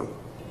derabanan.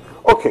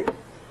 Okay,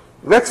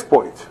 next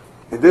point.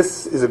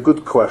 This is a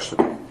good question.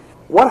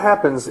 What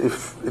happens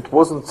if it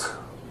wasn't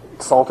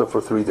salted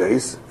for 3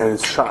 days and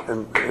it's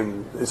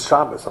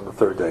Shabbos on the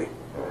 3rd day?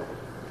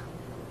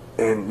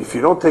 And if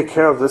you don't take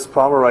care of this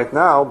problem right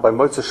now, by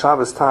Motzei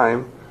Shabbos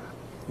time,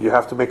 you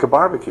have to make a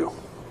barbecue.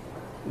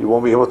 You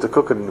won't be able to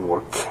cook it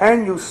anymore.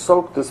 Can you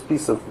soak this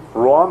piece of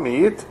raw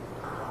meat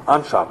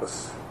on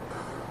Shabbos?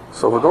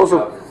 So for those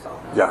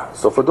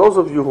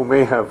of you who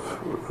may have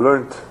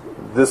learned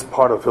this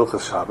part of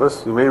Hilchos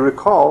Shabbos, you may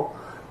recall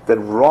that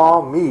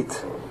raw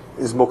meat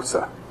is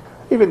muktzah.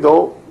 Even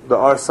though there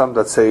are some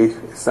that say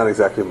it's not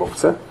exactly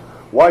muktzah.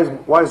 Why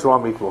is raw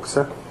meat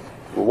muktzah?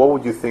 Well, what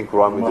would you think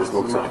raw meat is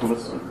muktzah?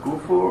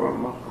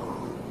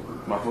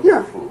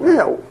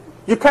 Yeah.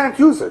 You can't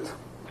use it.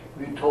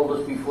 You told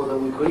us before that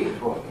we could eat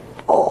from it.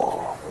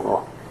 Oh,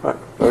 right.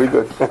 Very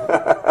good. So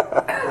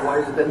why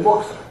is it then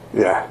muktzah?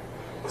 Yeah.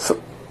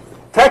 So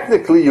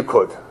technically you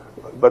could,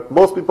 but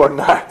most people are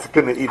not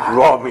going to eat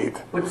raw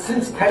meat. But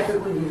since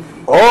technically you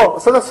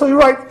eat... So you're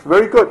right.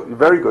 Very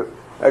good.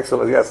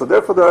 Excellent. Yeah. So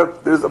therefore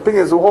there's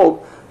opinions who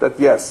hold that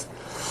yes,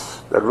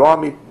 that raw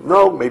meat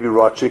no, maybe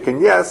raw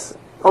chicken yes.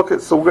 Okay.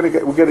 So we're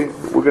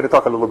going to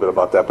talk a little bit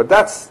about that. But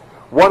that's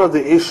one of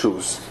the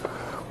issues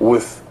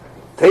with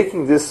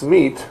taking this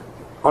meat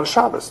on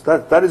Shabbos.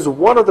 That is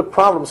one of the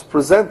problems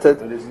presented.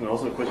 That isn't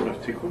also a question of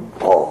tikkun?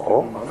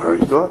 Oh, very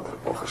good.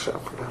 Baruch Hashem.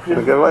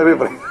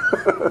 Everybody.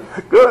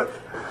 Good.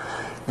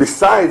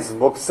 Besides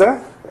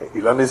muktzeh,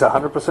 Ilan is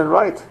 100%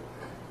 right.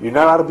 You're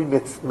not allowed to be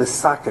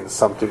misaken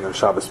something on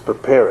Shabbos.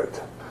 Prepare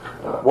it.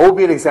 What would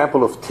be an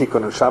example of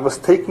tikkun on Shabbos?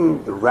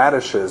 Taking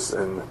radishes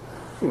and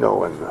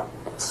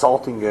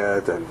salting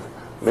it and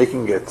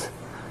making it,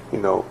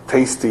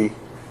 tasty.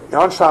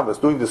 On Shabbos,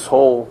 doing this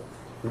whole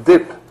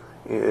dip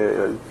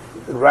in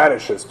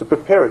radishes to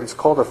prepare it. It's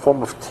called a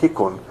form of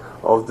tikkun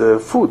of the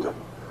food.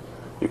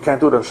 You can't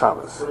do it on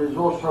Shabbos. But there's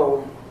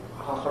also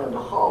Chacham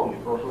Dachal.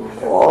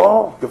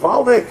 Oh,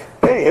 gewaldig.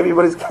 Hey,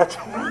 everybody's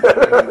catching.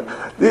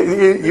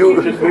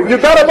 you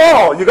got them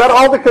all. You got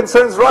all the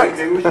concerns right.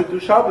 Maybe we should do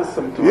Shabbos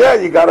sometime. Yeah,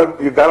 you got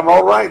them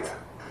all right.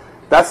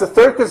 That's the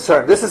third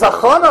concern. This is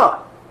achana.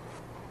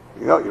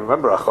 You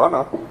remember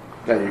achana.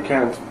 Yeah, you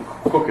can't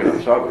cook it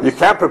on Shabbos. You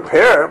can't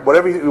prepare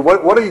whatever.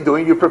 What are you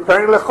doing? You're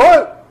preparing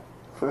lechol.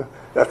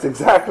 That's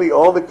exactly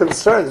all the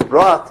concerns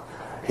brought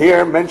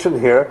here, mentioned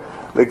here.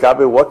 The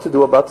Gabe, what to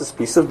do about this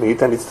piece of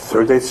meat, and it's the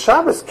third day's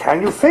Shabbos.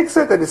 Can you fix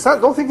it? And it's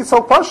not. Don't think it's so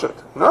pashut.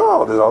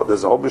 No,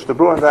 there's a whole Mishnah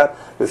Berurah on that.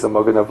 There's a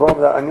Magen Avraham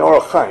that, and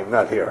Orach Chaim,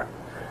 not here,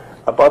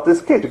 about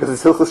this case because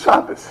it's Hilchos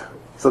Shabbos.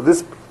 So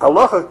this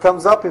halacha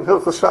comes up in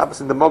Hilchos Shabbos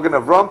in the Magen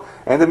Avraham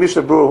and the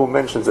Mishnah Berurah who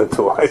mentions it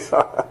too.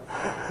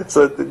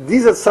 So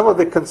these are some of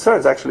the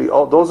concerns. Actually,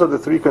 those are the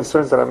three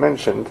concerns that I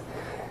mentioned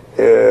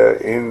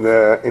in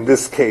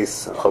this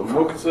case.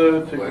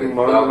 Muktzeh, tikkun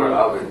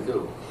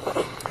maror.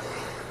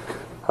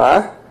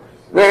 Huh?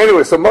 No,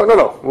 anyway, so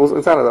no.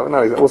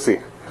 We'll see.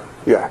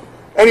 Yeah.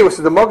 Anyway,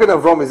 so the Magen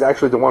Avraham is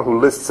actually the one who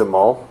lists them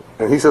all,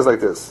 and he says like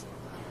this: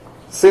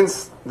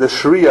 since the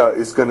Shria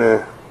is going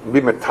to be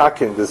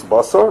metakin this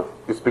Basar,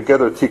 it's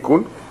together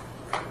tikkun.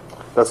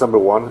 That's number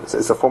one.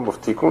 It's a form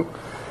of tikkun.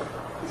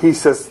 He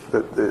says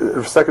that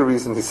the second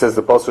reason he says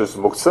the Basar is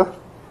muktzah.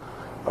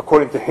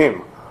 According to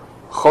him,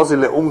 chazi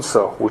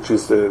le'umsa, which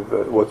is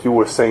what you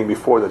were saying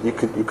before, that you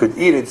could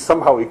eat it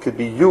somehow. It could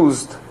be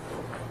used.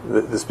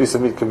 This piece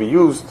of meat can be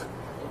used.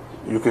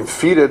 You can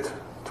feed it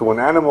to an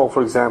animal,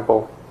 for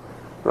example,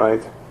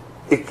 right?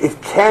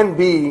 It can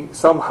be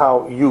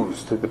somehow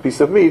used. The piece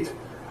of meat,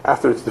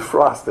 after it's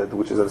defrosted,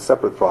 which is a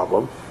separate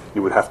problem,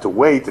 you would have to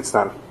wait. It's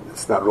not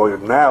royal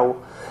now,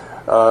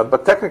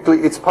 but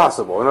technically it's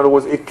possible. In other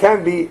words, it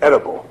can be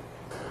edible.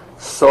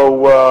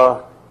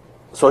 So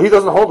he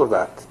doesn't hold of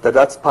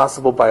that's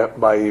possible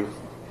by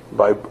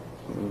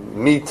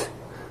meat,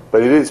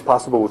 but it is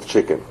possible with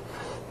chicken.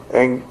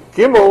 And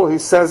Gimel, he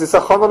says it's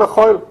a chana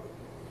l'choil.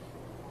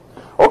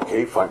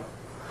 Okay, fine.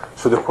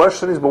 So the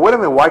question is, but wait a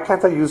minute, why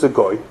can't I use a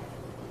goy?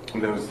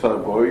 And then tell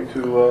a goy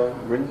to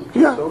rinse it?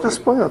 Yeah,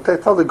 just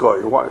tell the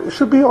goy. It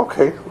should be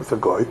okay with a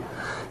goy.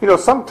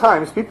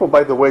 Sometimes people,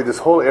 by the way, this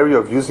whole area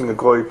of using a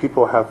goy,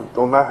 people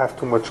do not have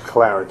too much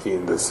clarity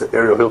in this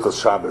area of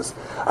Hilchos Shabbos.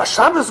 A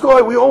Shabbos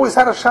goy, we always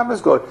had a Shabbos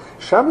goy.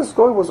 Shabbos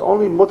goy was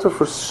only mutter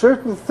for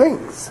certain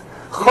things.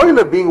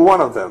 Choyle being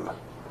one of them.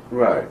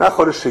 Right. Not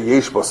chodesh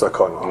sheyesh bo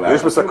sakana.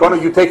 Yesh bo sakana,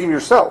 you take him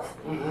yourself.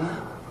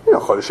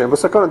 Chodesh sheyesh bo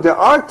sakana. There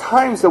are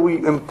times that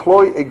we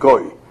employ a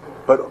goy,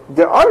 but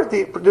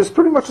there's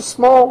pretty much a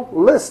small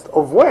list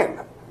of when.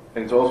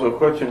 And it's also a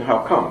question how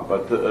come.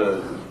 But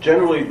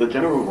generally, the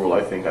general rule,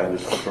 I think, I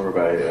understood from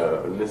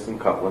Rabbi Nissen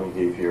Kaplan he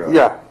gave here.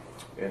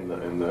 In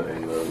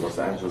the Los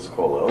Angeles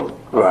Kollel,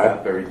 right.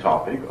 That very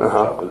topic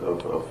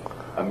of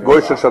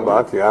Goy shel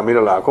Shabbat, Amir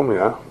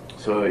Lakum,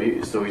 So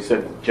he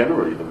said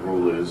generally the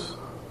rule is.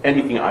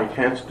 Anything I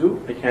can't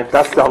do, I can't.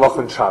 That's the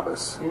halacha in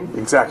Shabbos.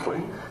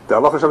 Exactly. The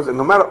halacha in Shabbos.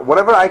 No matter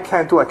whatever I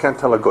can't do, I can't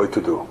tell a goy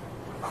to do.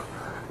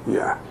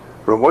 Yeah.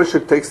 Rav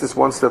Moshe takes this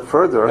one step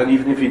further. And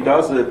even if he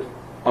does it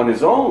on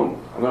his own,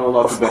 I'm not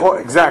allowed to benefit. Of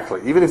course,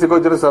 exactly. Even if the goy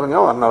did it on his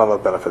own, I'm not allowed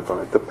to benefit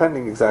from it,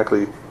 depending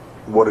exactly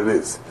what it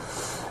is.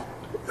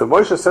 Rav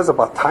Moshe says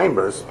about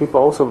timers.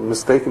 People also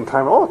mistaken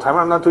timer. Oh, timer!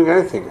 I'm not doing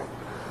anything.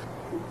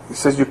 He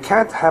says you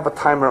can't have a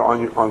timer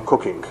on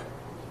cooking.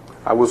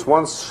 I was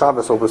once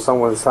Shabbos over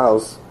someone's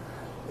house,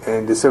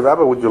 and they said,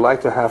 Rabbi, would you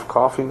like to have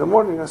coffee in the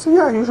morning? I said,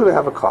 yeah, I usually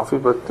have a coffee,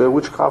 but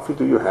which coffee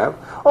do you have?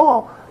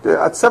 Oh,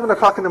 at 7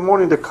 o'clock in the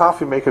morning, the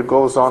coffee maker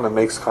goes on and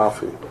makes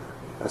coffee.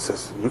 I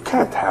says, you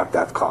can't have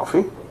that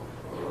coffee.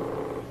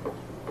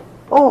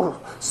 Oh,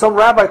 some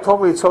rabbi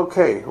told me it's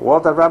okay. Well,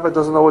 that rabbi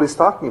doesn't know what he's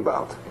talking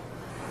about.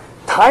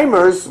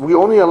 Timers, we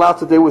only allow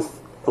today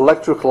with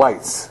electric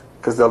lights,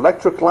 because the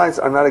electric lights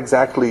are not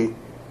exactly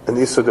an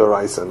Issur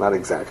D'Oraisa, not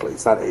exactly.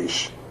 It's not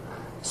Eish.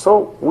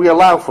 So we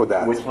allow for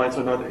that. Which lights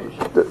are not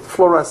Eish? The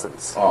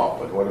fluorescents. Oh,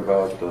 but what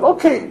about...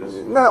 okay,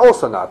 no,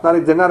 also not.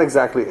 They're not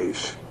exactly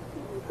Eish.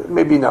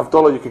 Maybe in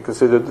Havdalah you can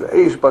consider it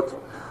Eish, but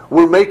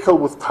we're makel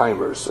with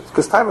timers.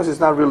 Because timers is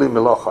not really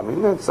Melicha. I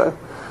mean,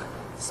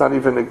 it's not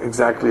even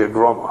exactly a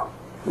groma.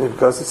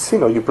 Because it's,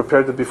 you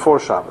prepared it before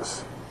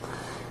Shabbos.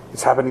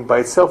 It's happening by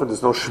itself, and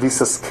there's no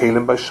shvisas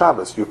kelim by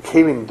Shabbos. Your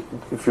kelim,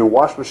 if your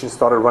wash machine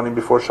started running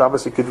before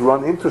Shabbos, it could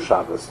run into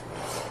Shabbos.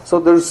 So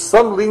there's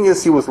some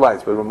leniency with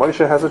lights, but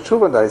Moshe has a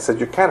tshuva that he said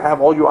you can't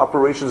have all your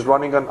operations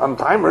running on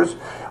timers,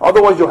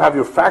 otherwise you'll have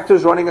your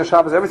factories running on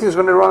Shabbos, everything's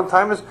going to run on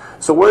timers.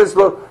 So where is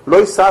loy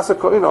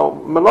sasako,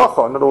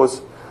 melacha? In other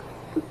words,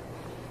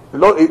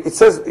 it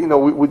says, we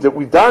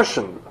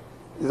darshan,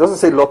 it doesn't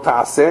say lo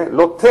ta'aseh,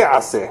 lo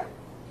te'aseh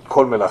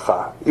kol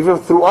melacha, even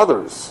through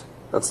others.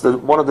 That's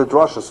one of the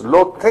drashas.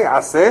 Lo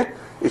te'aseh,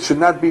 it should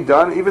not be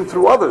done even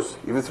through others,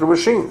 even through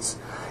machines,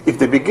 if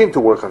they begin to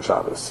work on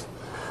Shabbos.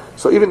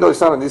 So even though it's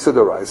not an Issa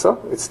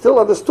D'Oraisa, it's still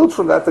understood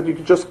from that you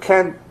just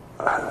can't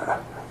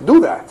do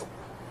that.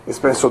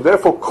 So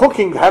therefore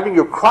cooking, having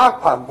your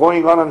crock pot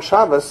going on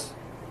Shabbos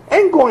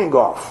and going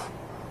off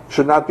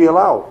should not be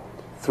allowed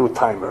through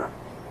timer.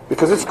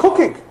 Because it's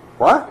cooking.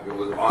 What?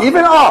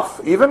 Even off,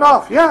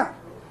 yeah.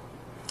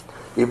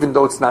 Even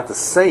though it's not the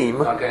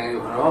same.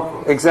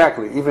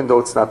 Exactly. Even though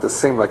it's not the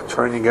same like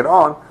turning it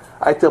on,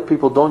 I tell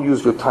people don't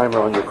use your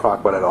timer on your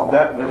crock pot at all.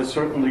 That is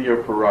certainly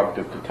your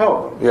prerogative to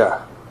tell them.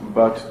 Yeah.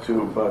 But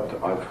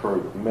I've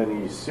heard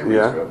many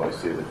serious rabbis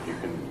say that you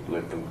can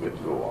let them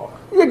go off.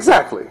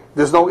 Exactly.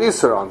 There's no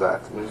Isser on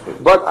that.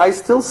 But I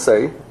still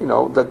say,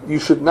 that you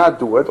should not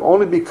do it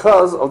only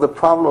because of the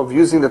problem of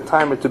using the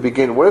timer to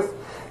begin with,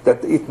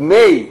 that it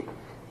may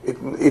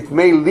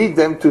lead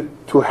them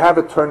to have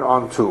it turn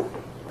on too.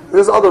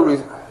 There's other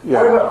reasons.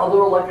 Yeah. What about other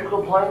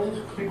electrical appliances?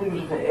 People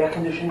use it for air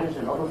conditioners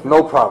and other things?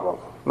 No problem.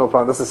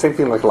 That's the same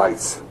thing like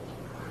lights.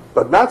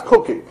 But not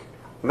cooking.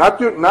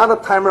 Not a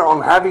timer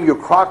on having your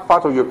crock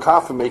pot or your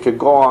coffee maker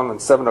go on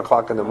at 7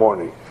 o'clock in the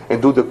morning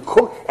and do the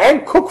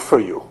cook for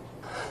you.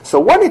 So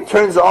when it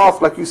turns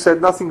off, like you said,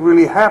 nothing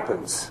really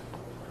happens.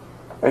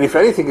 And if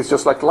anything, it's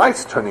just like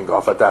lights turning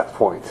off at that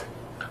point.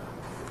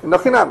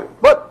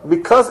 But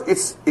because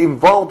it's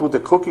involved with the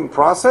cooking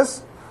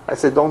process, I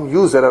say don't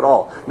use it at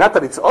all. Not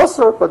that it's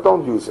usher, but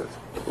don't use it.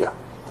 Yeah.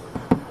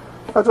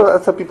 That's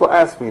what people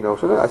ask me,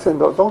 I say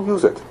don't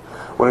use it.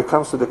 When it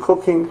comes to the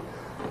cooking,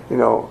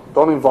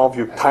 don't involve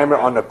your timer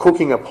on a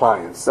cooking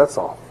appliance. That's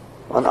all.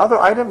 On other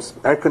items,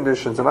 air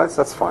conditions and lights,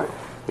 that's fine.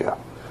 Yeah.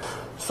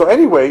 So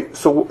anyway,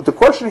 so the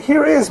question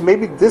here is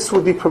maybe this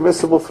would be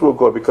permissible through a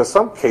goy, because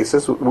some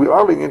cases we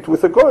are lenient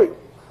with a goy,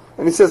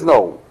 and he says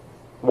no.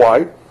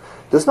 Why?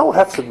 There's no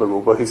hefsed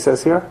meruba. He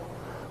says here.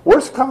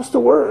 Worst comes to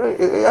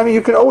worst.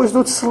 You can always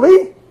do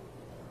tzli.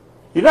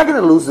 You're not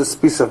going to lose this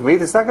piece of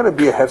meat. It's not going to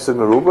be a hefsed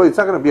meruba. It's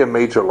not going to be a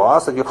major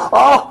loss. And the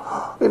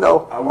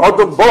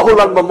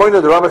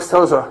rabbis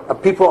tells us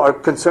people are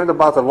concerned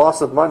about the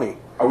loss of money.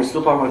 Are we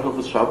still talking about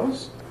Hilchos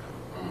Shabbos?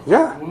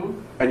 Yeah.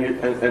 And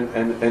if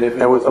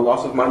it was a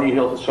loss of money,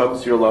 Hilchos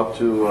Shabbos, you're allowed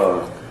to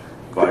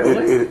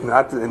violate?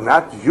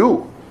 Not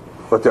you,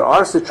 but there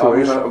are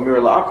situations. Amir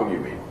La'akum, you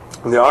mean?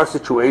 There are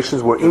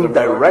situations where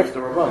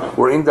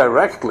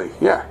indirectly,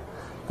 yeah.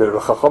 The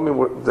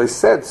Chachamim, they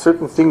said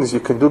certain things you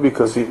can do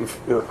because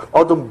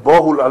Adam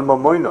Bohul al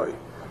Mamoinoi.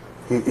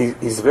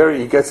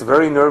 He gets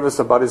very nervous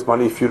about his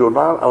money. If you do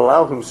not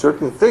allow him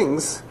certain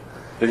things,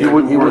 he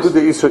would do the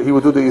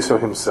Isra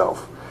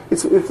himself.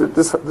 This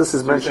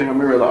is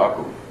mentioned.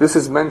 This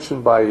is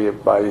mentioned by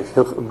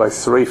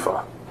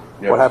Sreifa.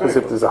 What happens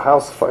if there's a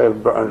house fire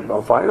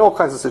on fire? In all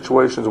kinds of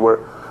situations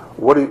where,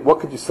 what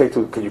could you say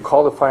to? Can you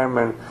call the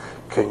firemen?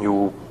 Can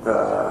you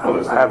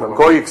have a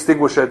goy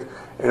extinguish it?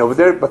 And over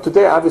there, but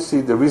today, obviously,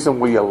 the reason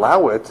we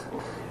allow it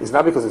is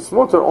not because it's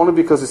mutter, only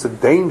because it's a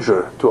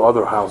danger to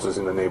other houses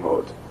in the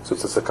neighborhood. So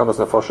it's a sekanos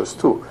nefashos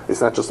too.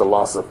 It's not just a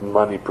loss of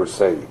money per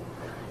se.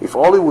 If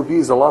all it would be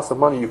is a loss of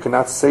money, you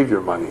cannot save your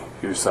money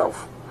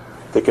yourself.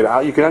 Take it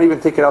out. You cannot even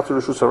take it out to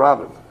Rishus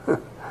HaRabim.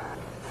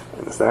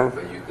 Understand?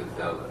 But you can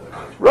tell that.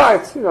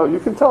 Right. You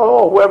can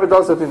tell. Whoever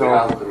does it,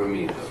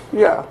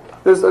 Yeah.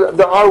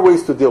 There are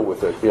ways to deal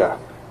with it. Yeah.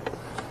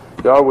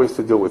 There are ways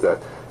to deal with that.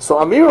 So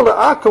Amir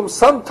Le'akum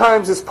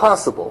sometimes is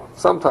possible.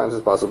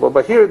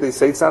 But here they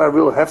say it's not a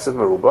real hefsed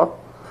meruba,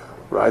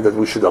 right, that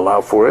we should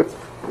allow for it,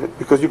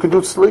 because you can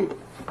do tzli.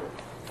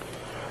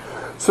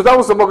 So that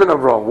was the Magen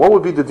Avraham. What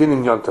would be the din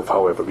in Yontav,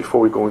 however, before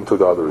we go into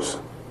the others?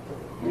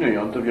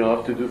 Yontav, you'll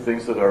have to do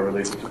things that are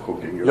related to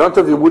cooking.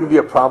 Yontav, there wouldn't be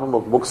a problem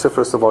of muktzeh.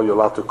 First of all, you're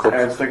allowed to cook.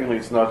 And secondly,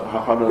 it's not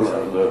hachana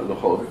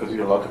l'chol, because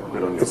you're allowed to cook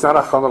it on your. It's not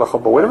hachana l'chol.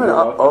 But wait a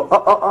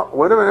minute.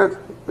 Wait a minute.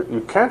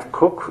 You can't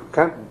cook.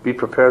 Can't be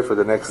prepared for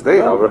the next day.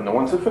 No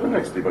one said for the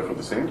next day, but for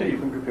the same day you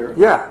can prepare it.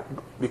 Yeah,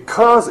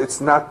 because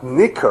it's not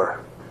nikar.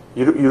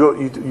 You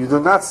do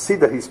not see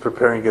that he's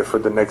preparing it for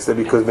the next day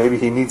because maybe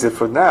he needs it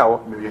for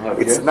now.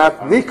 It's not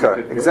nikar.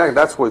 Exactly,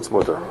 that's why it's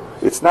mutter.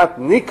 It's not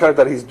nikar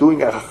that he's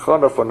doing a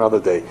hachana for another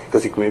day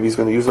because maybe he's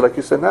going to use it like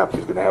you said now.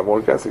 He's going to have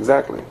more guests.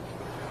 Exactly.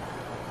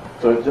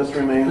 So it just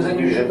remains. Because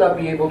then you should not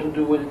be able to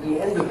do it at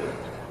the end of it.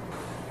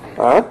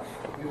 Huh?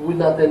 You would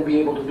not then be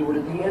able to do it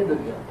at the end of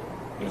it.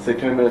 Let's say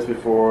 10 minutes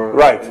before.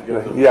 Right.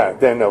 Yeah.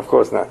 Then no, of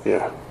course not.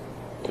 Yeah.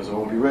 Because it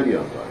won't be ready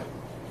on time.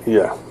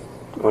 Yeah.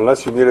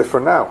 Unless you need it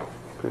for now.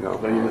 Then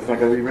it's not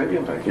going to be ready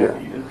on time. You can't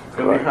eat it. It's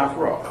going to be half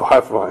raw.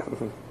 Half raw.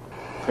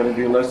 It's going to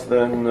be less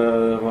than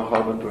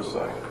Mahavan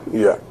Dorsai.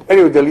 Yeah.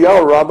 Anyway, the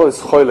Eliyahu Rabbah is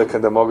choylek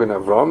and the Magen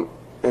Avraham.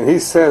 And he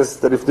says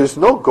that if there's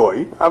no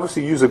goy,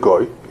 obviously use a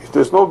goy. If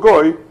there's no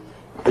goy,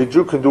 a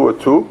Jew can do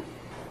it too,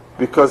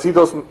 because he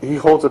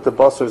holds that the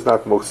basar is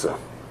not muktzah,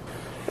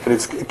 and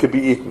it can be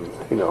eaten,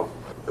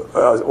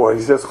 or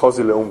he says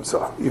chozi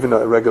leumtza, even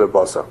a regular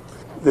basar.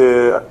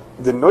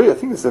 The noy, I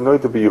think it's the noy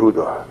to be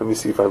Yehuda. Let me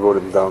see if I wrote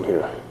it down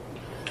here.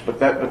 But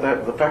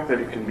the fact that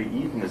it can be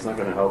eaten is not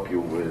going to help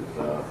you with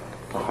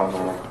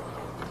tahana.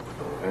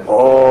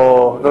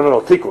 Oh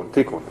no, tikkun.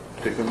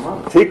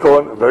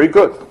 Tikkun, very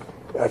good.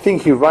 I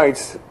think he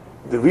writes.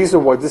 The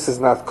reason why this is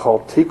not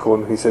called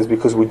tikkun, he says,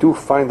 because we do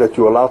find that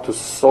you're allowed to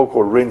soak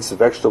or rinse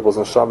vegetables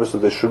on Shabbos, so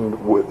they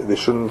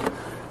shouldn't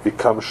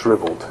become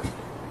shriveled.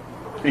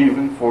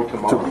 Even for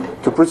tomorrow?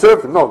 To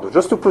preserve them. No,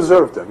 just to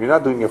preserve them. You're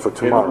not doing it for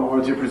tomorrow. In other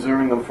words, you're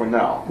preserving them for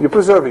now. You're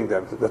preserving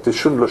them. That they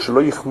shouldn't. They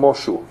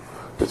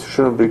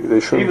shouldn't be. They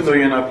shouldn't. Even though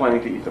you're not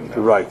planning to eat them now.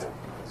 Right.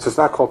 So it's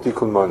not called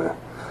tikkun maneh.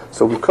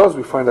 So because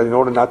we find that in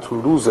order not to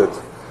lose it,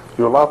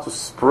 you're allowed to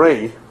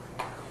spray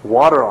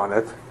water on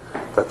it,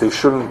 that they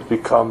shouldn't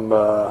become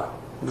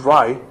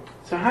dry.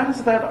 So how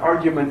does that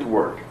argument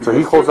work? So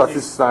he holds that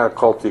this is not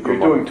called tikkun maneh.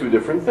 You're doing two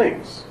different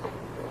things.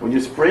 When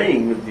you're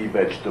spraying the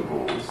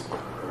vegetables,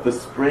 the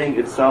spraying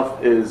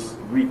itself is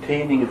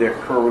retaining their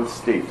current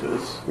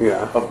status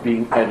of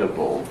being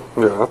edible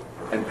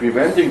and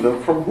preventing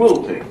them from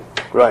wilting.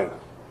 Right.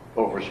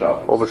 Over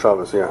Shabbos. Over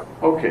Shabbos, yeah.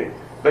 Okay.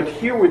 But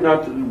here we're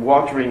not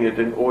watering it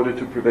in order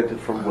to prevent it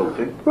from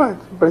wilting. Right.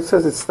 But it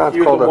says it's not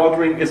here called the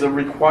watering is a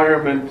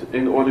requirement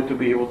in order to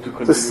be able to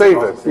continue to save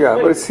it, yeah.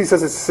 But he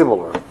says it's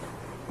similar.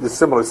 It's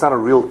similar. It's not a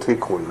real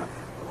tikkun.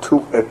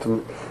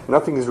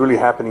 Nothing is really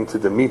happening to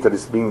the meat that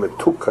is being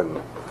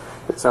metukan.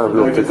 It's not a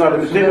real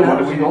tikkun. How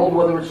do we know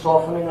whether it's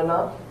softening or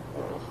not?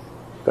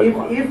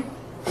 If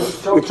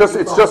was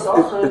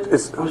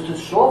to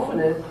soften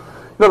it,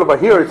 no, but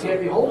here it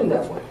can't be holding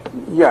that way.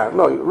 Yeah,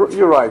 no,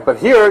 you're right. But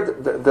here,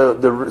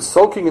 the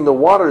soaking in the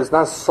water is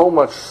not so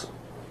much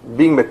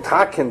being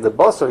metaken the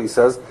basar. He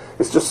says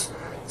it's just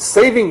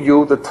saving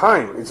you the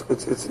time.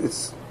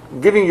 It's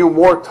giving you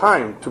more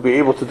time to be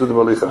able to do the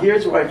melicha.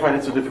 Here's why I find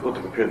it so difficult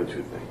to compare the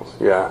two things.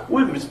 Yeah.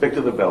 With respect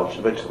to the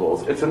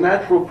vegetables, it's a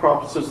natural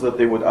process that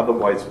they would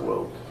otherwise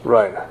wilt.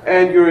 Right.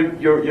 And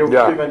you're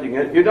preventing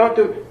it. You don't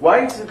do.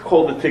 Why is it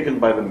called a tikkun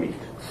by the meat?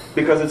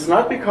 Because it's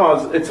not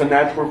because it's a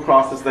natural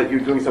process that you're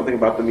doing something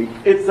about the meat.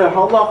 It's a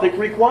halachic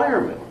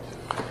requirement.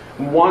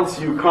 Once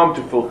you come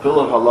to fulfill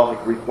a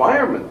halachic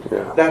requirement,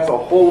 that's a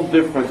whole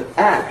different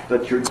act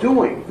that you're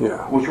doing.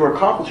 What you're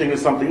accomplishing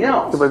is something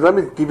else. But let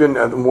me give you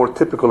a more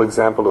typical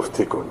example of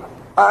tikkun.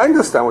 I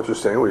understand what you're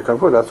saying, where you come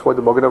from. That's why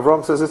the Magen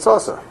Avraham says it's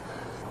also.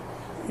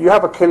 You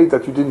have a keli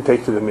that you didn't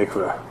take to the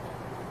mikveh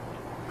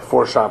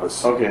for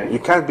Shabbos. Okay. You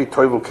can't be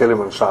toivel kelim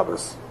on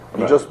Shabbos.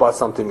 You just bought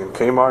something in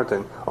Kmart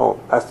and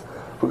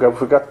we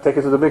forgot to take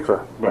it to the mikveh.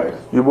 Right.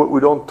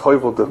 We don't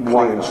toivel the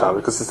kli in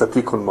Shabbos because it's a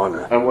tikkun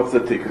maneh. And what's the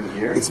tikkun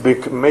here? It's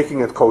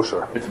making it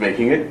kosher. It's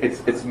making it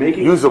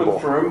usable.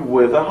 It confirm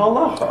with a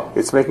halacha.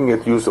 It's making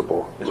it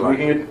usable. It's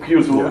making it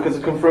usable because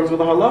it confirms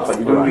with a halacha.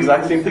 You're doing the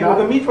exact same thing with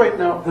the meat right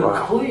now. The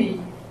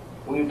kli,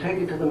 when you take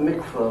it to the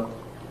mikveh,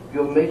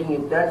 you're making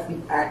it. That's the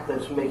act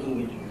that's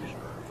making it usable.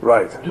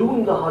 Right.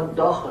 Doing the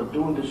hadacha,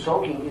 doing the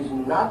soaking is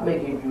not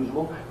making it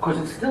usable because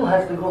it still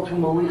has to go through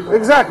melicha.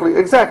 Exactly.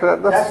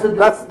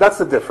 That's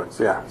the difference.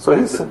 Yeah. So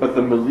but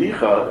the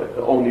melicha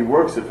only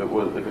works if it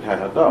had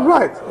hadacha.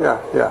 Right.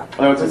 Yeah. In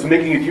other words, it's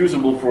making it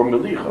usable for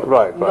melicha.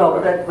 Right.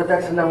 But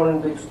that's not one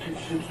of the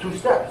two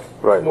steps.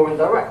 Right. It's more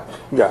indirect.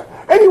 Yeah.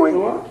 Anyway,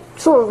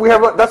 so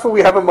that's what we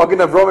have in Magen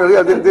Avraham.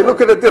 Yeah, they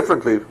look at it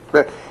differently.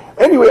 But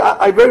anyway,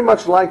 I very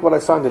much like what I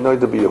saw in the Niddah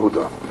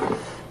Yehuda.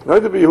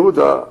 Niddah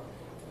Yehuda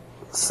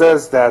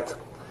says that,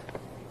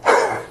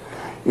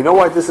 you know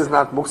why this is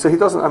not muktzah? He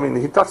doesn't,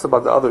 he talks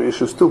about the other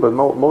issues too, but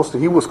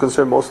he was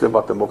concerned mostly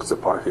about the muktzah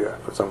part here,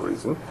 for some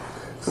reason.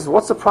 He says,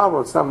 what's the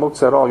problem? It's not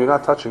muktzah at all. You're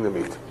not touching the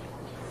meat.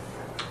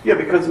 Yeah,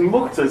 because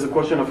muktzah is a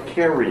question of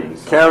carrying.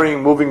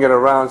 Carrying, moving it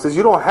around. He says,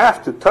 you don't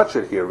have to touch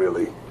it here,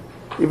 really.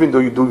 Even though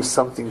you're doing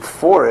something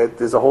for it,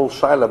 there's a whole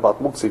shaila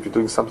about muktzah, if you're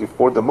doing something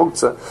for the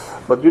muktzah,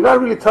 but you're not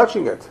really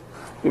touching it.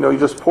 You're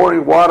just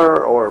pouring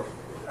water or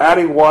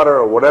adding water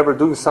or whatever,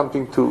 doing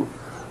something to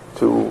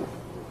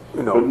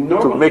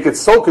make it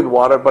soak in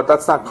water, but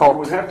that's not called. You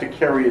would have to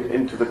carry it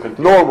into the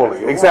container.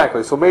 Normally,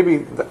 exactly. So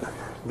maybe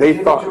they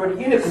thought.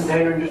 In a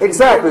container,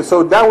 Exactly.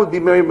 So that would be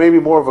maybe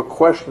more of a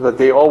question that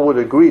they all would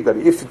agree that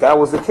if that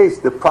was the case,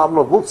 the problem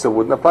of muktzah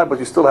wouldn't apply, but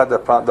you still had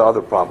the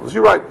other problems.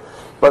 You're right.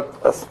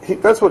 But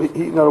that's what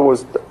in other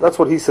words, that's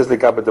what he says they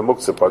got with the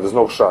muktzah part. There's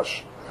no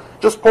shash.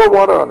 Just pour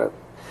water on it.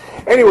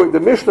 Anyway, the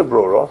Mishnah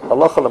Brura,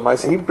 Halacha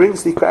L'maisa, he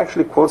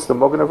actually quotes the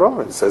Magen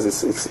Avraham. It says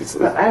it's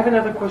I have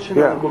another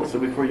question on muktzah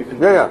before you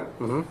continue.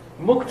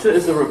 Mm-hmm. Muktzah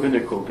is a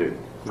rabbinical din.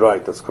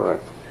 Right, that's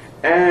correct.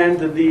 And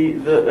the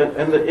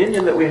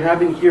inyan that we're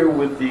having here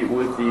with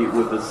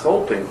the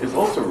salting is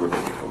also a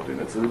rabbinical din.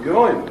 It's a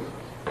goyim.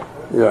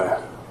 Yeah.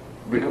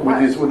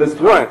 With this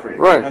time frame.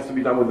 Right. It has to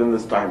be done within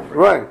this time frame.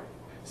 Right.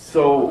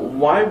 So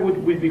why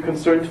would we be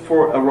concerned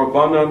for a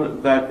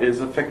rabbanan that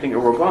is affecting a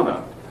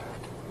rabbanan?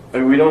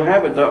 And we don't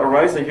have it. The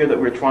arisa here that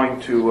we're trying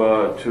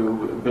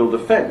to build a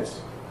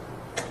fence.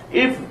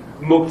 If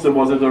muktzah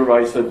was a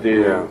arisa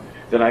there,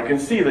 then I can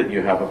see that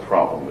you have a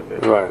problem with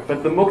it. Right.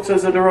 But the muktzah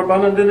is a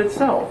derabanan in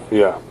itself.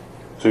 Yeah.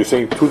 So you're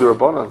saying two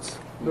derabbanans?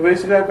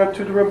 Basically, I've got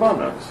two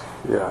derabanans.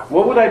 Yeah.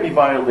 What would I be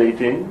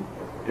violating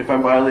if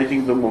I'm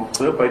violating the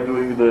muktzah by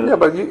doing the... Yeah,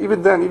 but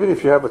even then, even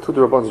if you have a two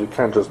derabbanans, you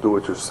can't just do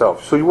it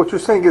yourself. So what you're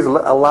saying is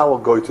allow a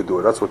goy to do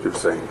it. That's what you're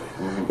saying.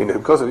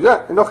 Because of,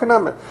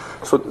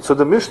 so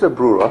the Mishnah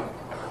Brura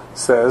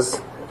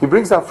says, he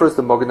brings down first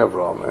the Magen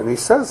Avram, and he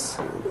says,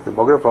 the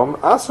Magen Avram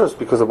answers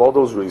because of all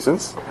those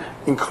reasons,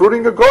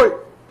 including a goy.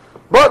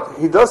 But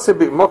he does say,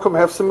 Mokum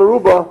hefsim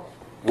meruba.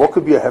 What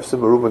could be a hefsim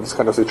meruba in this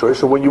kind of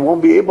situation when you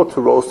won't be able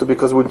to roast it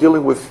because we're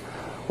dealing with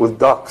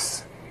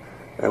ducks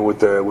and with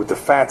the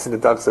fats in the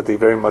ducks that they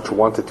very much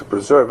wanted to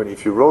preserve, and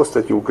if you roast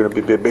it, you're going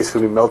to be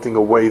basically melting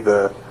away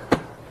the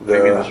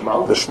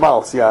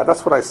schmaltz. Yeah,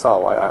 that's what I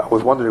saw. I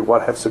was wondering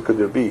what hefzer could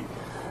there be.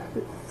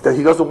 That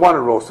he doesn't want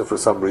to roast it for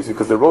some reason,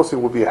 because the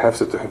roasting would be a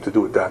hefzer to him to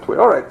do it that way.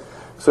 All right,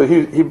 so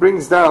he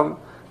brings down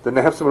the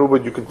hefzer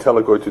meruba. You can tell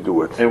a goy to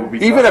do it,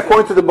 even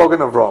according to the Magen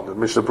Avram, the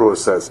Mishnah Brura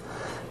says.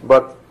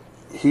 But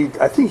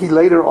I think he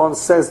later on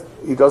says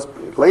he says,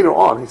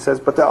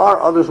 but there are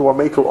others who are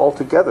makel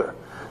altogether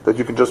that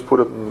you can just put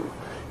it in,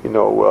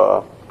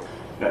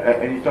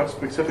 and he talks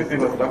specifically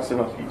about ducks and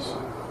not geese.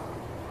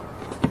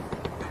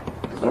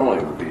 Normally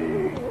it would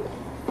be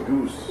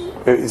goose.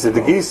 Is it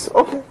the geese?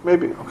 Okay,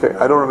 maybe. Okay,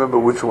 I don't remember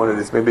which one it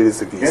is. Maybe it's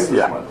the geese.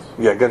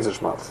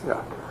 Gänseschmalz.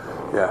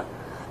 Yeah.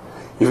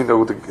 Even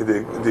though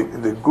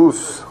the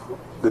goose,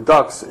 the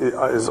ducks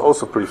is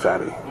also pretty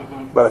fatty.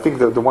 But I think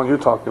the one you're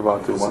talking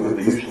about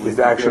is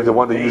actually the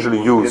one they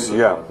usually use.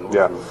 Yeah.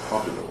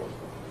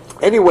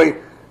 Anyway,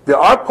 there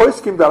are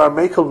poskim that are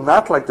makel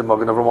not like the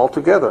Magen Avram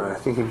altogether. And I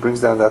think he brings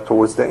down that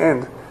towards the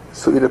end.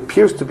 So it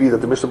appears to be that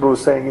the Mishnah Brura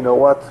is saying, you know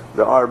what?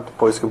 There are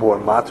poskim who are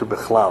mater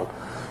bechlal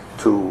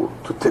to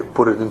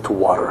put it into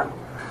water.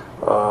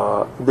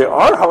 There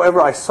are, however,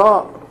 I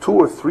saw 2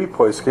 or 3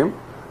 poskim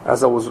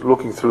as I was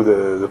looking through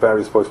the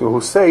various poskim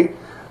who say,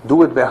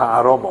 do it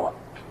beha'aroma.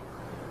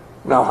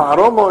 Now,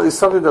 ha'aroma is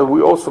something that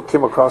we also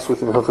came across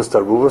with in Hilchos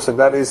Taaruvot, and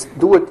that is,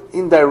 do it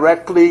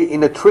indirectly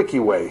in a tricky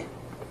way.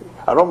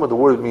 Aroma, the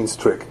word means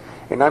trick.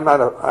 And I'm not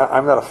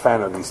a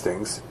fan of these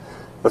things,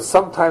 but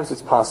sometimes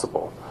it's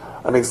possible.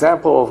 An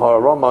example of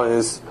aroma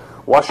is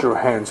wash your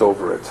hands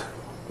over it.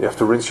 You have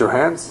to rinse your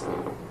hands,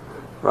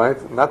 right?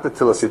 Not the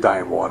tilas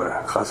yadayim water.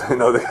 I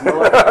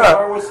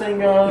was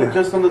saying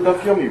just on the Daf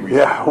Yomi recently.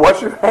 Yeah,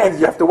 wash your hands.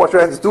 You have to wash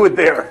your hands. Do it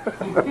there.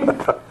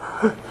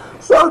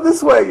 So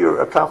this way you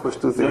accomplish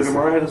 2 things. The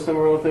Gemara had a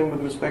similar thing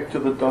with respect to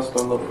the dust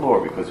on the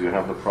floor, because you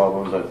have the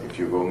problem that if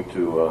you're going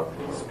to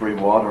spray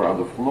water on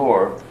the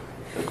floor,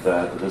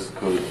 that this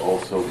could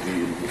also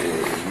be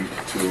lead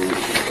to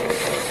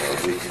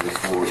making the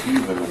floor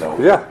even, and that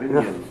was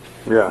opinion.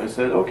 Yeah. They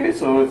said, okay,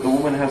 so if the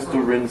woman has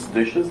to rinse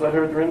dishes, let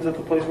her rinse at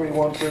the place where you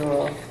want to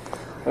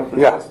have the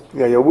dust.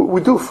 Yeah. We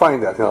do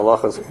find that in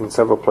halachas in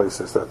several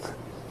places that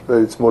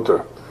it's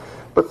mutter.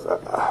 But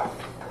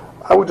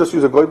I would just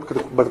use a goy,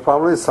 but the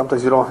problem is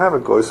sometimes you don't have a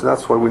goy, so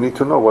that's why we need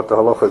to know what the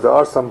halacha is. There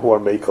are some who are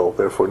makel,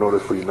 therefore in order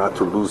for you not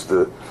to lose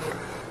the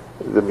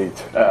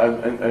meat.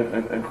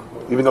 And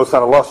even though it's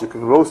not a loss, you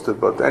can roast it,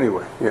 but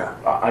anyway, yeah.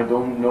 I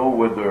don't know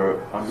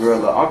whether Amira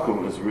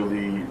La'akum is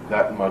really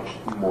that much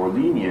more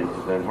lenient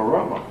than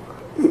Harama.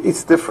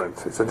 It's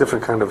different. It's a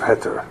different kind of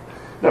heter.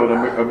 No, but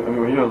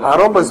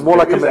Harama is more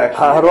like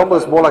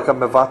a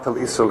mevatel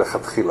isur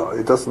lechatchila.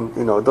 It doesn't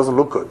doesn't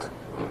look good.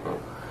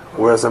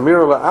 Whereas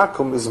Amira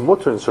La'akum is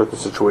mutter in certain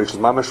situations,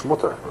 mamish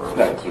mutter.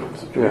 Yeah,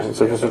 in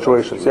certain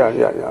situations.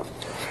 Yeah.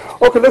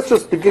 Okay, let's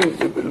just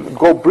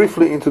go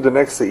briefly into the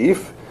next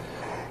seif.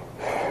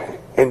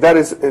 And that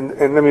is, and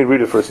let me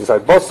read it first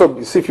inside. Basar,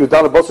 you see, if you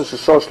down the Basar,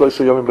 Sheshosh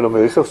Loisha Yomim B'lo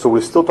Melicha, so we're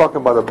still talking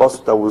about a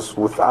Basar that was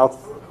without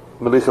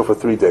Melicha for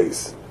 3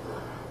 days.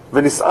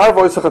 V'nis'ar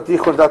v'oisach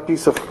haticha, and that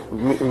piece of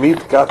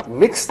meat got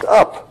mixed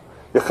up,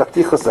 the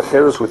chatichas, the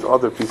cheres, with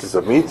other pieces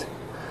of meat.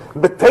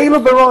 B'teila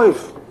b'roiv,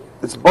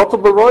 it's bottle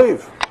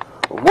b'roiv.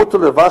 Mutter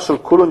levashel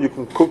kulon, you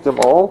can cook them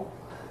all.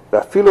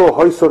 Even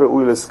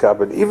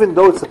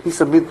though it's a piece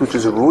of meat which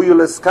is ruya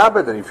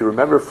leskabed, and if you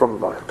remember from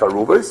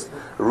Taaruvot,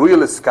 ruya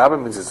leskabed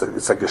means it's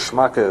a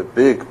geschmack, a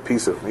big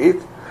piece of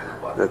meat,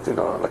 that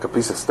like a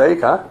piece of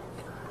steak, huh?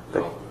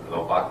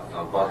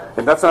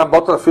 And that's not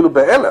bottle afilu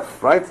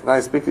be'elef, right? Now I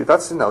speak.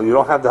 That's you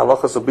don't have the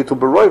halachas of bitul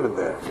beroiv in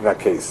there in that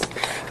case.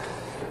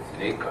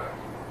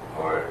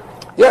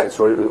 Yeah, it's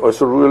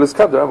also ruya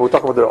leskabed. We're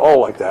talking about they're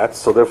all like that,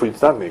 so therefore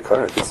it's not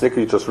nikar. If it's nikar,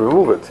 you just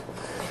remove it.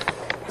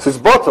 So it's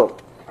bottle.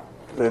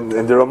 And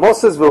the Ramah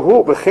says, if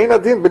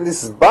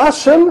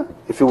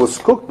it was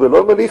cooked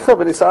below Melicha,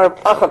 and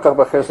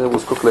it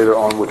was cooked later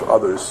on with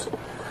others.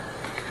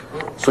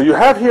 So you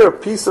have here a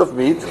piece of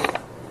meat,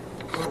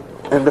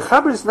 and the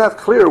Chaber is not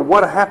clear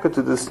what happened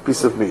to this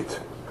piece of meat.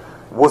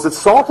 Was it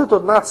salted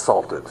or not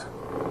salted?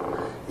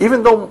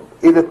 Even though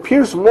it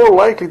appears more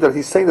likely that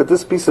he's saying that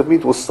this piece of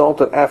meat was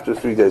salted after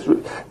 3 days.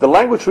 The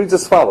language reads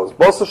as follows: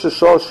 Basar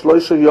sheshal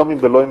shloisha yomim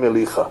beloy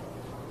melicha.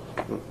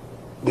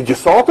 Did you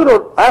salt it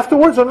or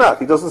afterwards or not?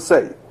 He doesn't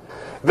say.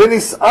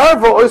 V'nis'ar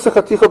v'oisa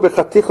chaticha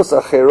bechatichos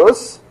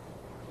acheros.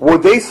 Were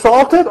they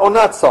salted or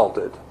not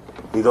salted?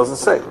 He doesn't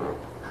say.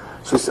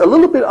 So it's a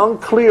little bit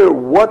unclear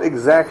what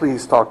exactly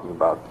he's talking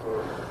about.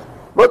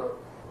 But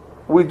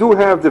we do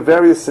have the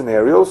various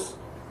scenarios.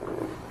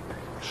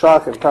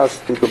 Shach and Tash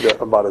speak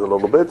about it a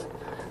little bit.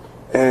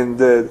 And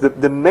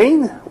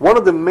one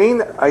of the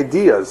main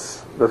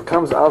ideas that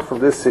comes out from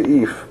this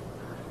seif,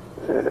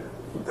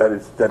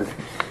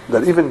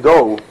 that even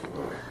though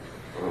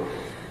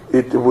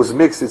it was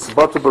mixed, it's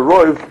bato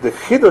beroiv, the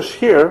chiddush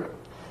here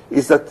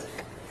is that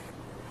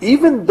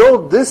even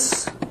though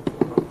this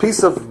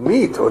piece of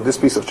meat, or this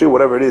piece of tree,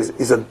 whatever it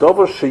is a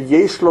dover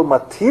sheyesh lo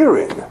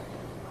matirin.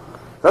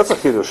 That's a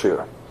chiddush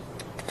here.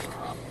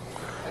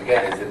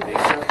 Again, is it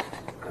nikah?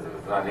 Because if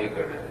it's not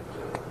nikah, then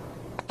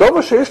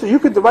dover sheyesh lo, you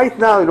could, right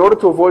now, in order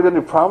to avoid any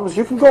problems,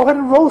 you can go ahead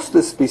and roast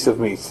this piece of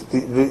meat,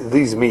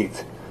 these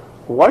meat.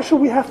 Why should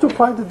we have to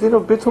apply the din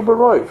of bitul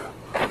beroiv?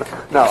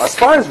 Now, as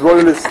far as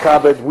royal is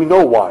kabed, we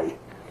know why.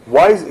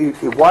 Why is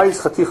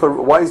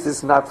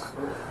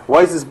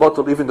this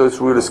bottle, even though it's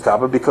royal is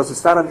kabed? Because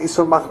it's not an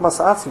isur machmas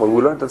atzmo.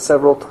 We learned that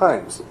several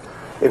times.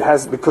 It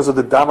has, because of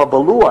the dama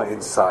balua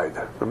inside.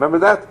 Remember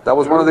that? That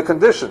was one of the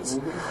conditions.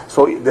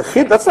 So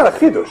that's not a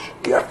chidush.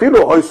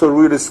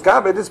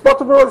 It's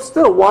bottle beroiv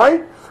still.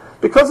 Why?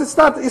 Because it's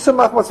not isur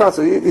machmas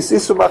atzmo. It's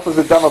isur machmas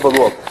the dama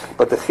balua.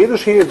 But the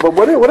chidush here is, but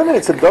wait a minute,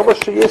 it's a davar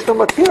sheyesh lo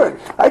matirin.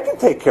 I can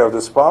take care of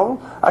this problem.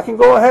 I can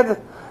go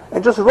ahead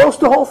and just roast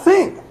the whole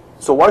thing.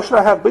 So why should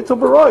I have bitul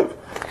beroiv?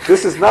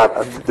 This is not,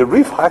 the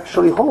Rif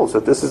actually holds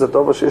that this is a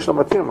davar sheyesh lo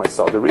matirin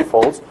myself. The Rif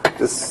holds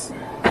this,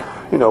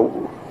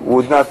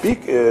 would not be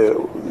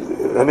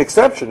an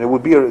exception. It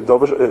would be a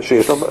davar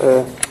sheyesh lo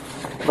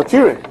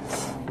matirin.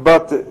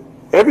 But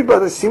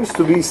everybody seems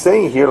to be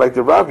saying here, like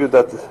the Rabbi,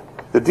 that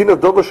the din of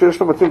davar sheyesh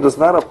lo matirin does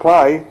not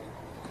apply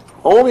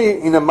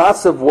only in a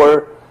massive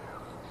where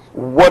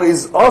what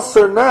is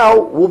asur now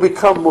will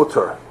become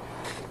mutar.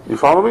 You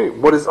follow me?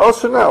 What is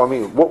asur now? I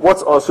mean,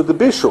 what's asur? The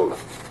bishul.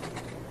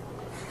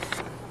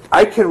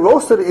 I can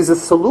roast it is a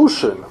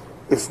solution.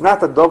 It's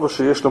not a davar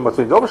sheyesh lo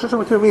matirin. Davar sheyesh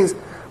lo matirin means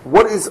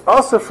what is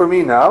asur for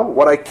me now,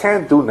 what I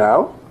can't do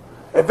now,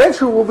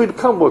 eventually will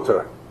become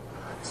mutar.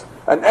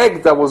 An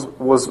egg that was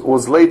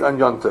laid on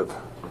yontiv.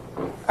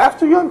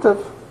 After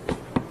yontiv,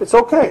 it's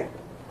okay,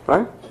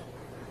 right?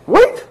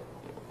 Wait.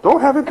 Don't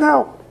have it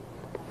now.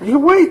 You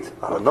wait.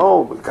 I don't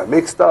know, it got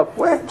mixed up.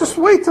 Just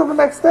wait till the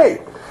next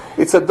day.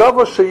 It's a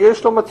davar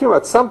sheyesh lo matirin.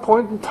 At some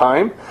point in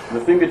time,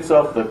 the thing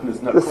itself that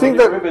is not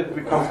permitted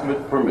becomes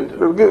permitted.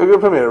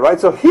 Permitted, right?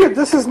 So here,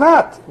 this is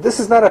not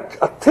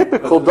a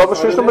typical davar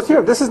sheyesh lo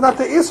matirin. This is not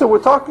the isur we're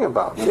talking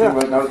about. Yeah.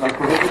 Right now it's not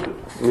prohibited.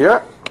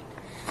 Yeah.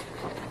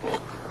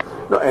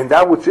 No, and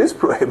that which is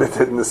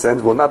prohibited in the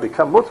sense will not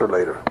become mutar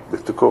later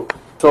to cook.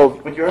 So,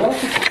 but you're allowed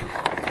to cook.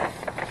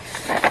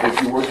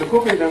 If you were to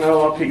cook it, then you're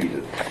allowed to eat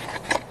it.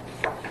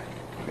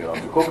 You're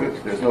allowed to cook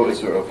it. There's no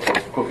issue of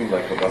cooking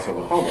like the Basar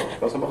b'chama.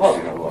 Basar b'chama,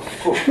 you're not allowed to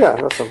cook. Yeah,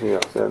 that's something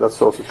else. Yeah,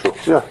 that's also true.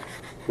 Yeah.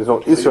 There's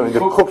no issue in the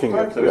cooking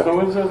right, it. There's no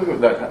issue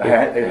that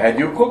had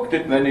you cooked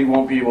it, then you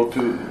won't be able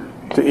to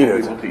eat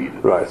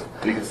it. Right.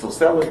 But you can still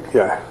sell it.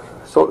 Yeah.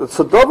 So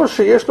davar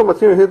sheyesh lo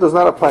matirin here does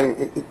not apply.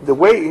 The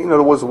way, in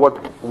other words,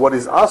 what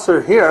is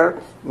asur here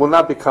will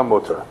not become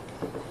mutar.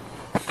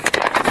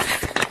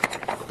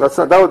 That's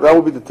not, that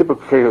would be the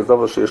typical case of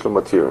davar sheyesh lo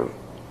matirin.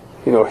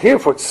 Here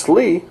for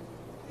tzli,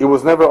 it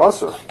was never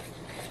asur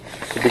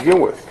to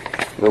begin with.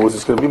 In other words,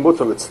 it's going to be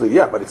mutar tzli.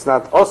 Yeah, but it's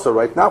not asur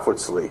right now for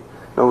tzli. In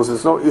other words,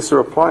 there's no isur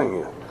applying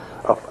it.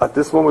 At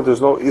this moment,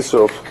 there's no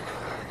isur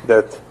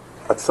that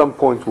at some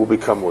point will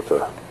become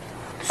mutar.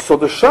 So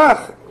the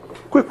shach.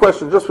 Quick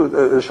question, just with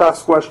the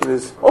shach's question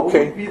is,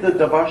 okay.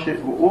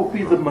 What would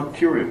be the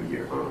material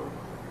here?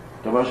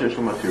 Davar sheyesh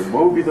lo matirin.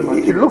 What would be the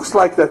material? It looks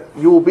like that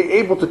you will be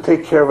able to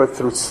take care of it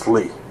through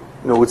tzli.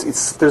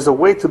 There's a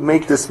way to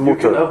make this mutar. You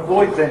can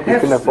avoid the hefsed. You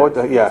can avoid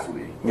the,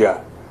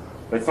 yeah.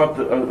 It's not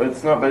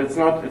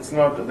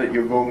that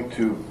you're going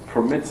to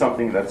permit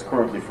something that's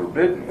currently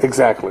forbidden.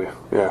 Exactly.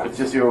 Yeah. It's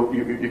just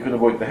you can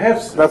avoid the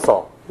hefsed. That's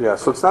all. Yeah.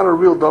 So it's not a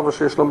real davar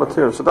sheyesh lo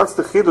matirin. So that's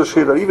the chiddush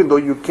here, that even though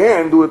you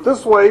can do it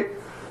this way,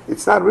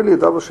 it's not really a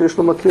davar sheyesh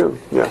lo matirin.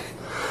 Yeah.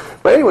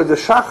 But anyway, the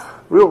shach,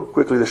 real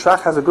quickly, the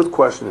shach has a good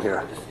question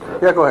here.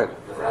 Yeah, go ahead.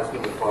 I was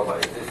asking before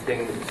about, is this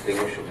thing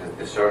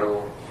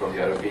discernible from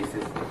the other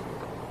pieces?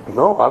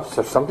 No,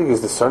 if something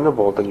is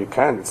discernible, then you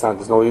can. It's not.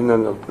 There's no in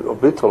a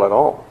bitul at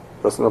all.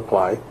 Doesn't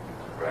apply.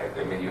 Right.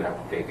 I mean, you have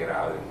to take it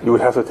out. You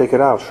would have to take it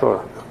out,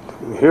 sure.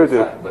 Here,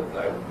 but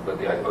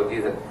the idea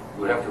is that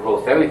you would have to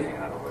roast everything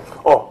out of it.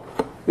 Oh,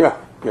 yeah.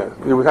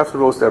 You would have to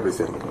roast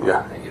everything.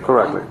 Yeah,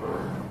 correctly.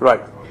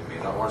 Right.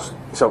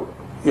 So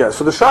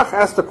the shach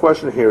asked the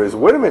question here is,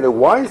 wait a minute,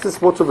 why is this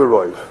mutar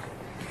beroiv?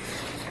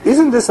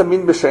 Isn't this a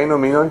min b'sheino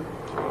minoi?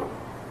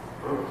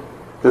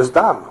 There's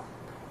dam.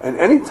 And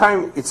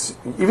anytime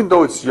even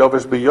though it's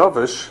yovesh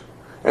b'yovesh,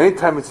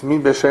 Anytime it's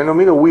min b'she'eino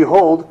mina, we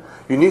hold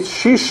you need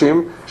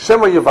shishim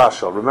shema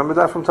yavashal. Remember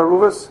that from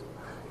Taaruvot?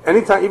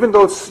 Anytime, even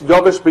though it's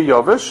yavesh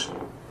b'yavesh,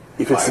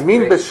 if it's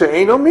min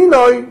b'she'eino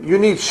minoi, you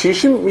need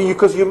shishim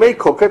because you may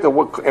cook it.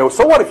 And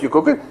so what if you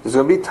cook it? There's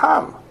going to be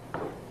tam.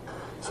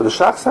 So the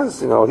Shach says,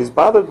 he's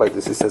bothered by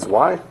this. He says,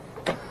 why?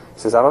 He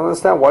says, I don't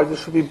understand why there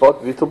should be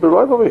bot vital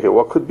b'roiv over here.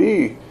 What could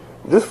be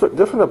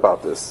different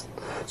about this?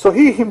 So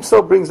he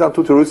himself brings down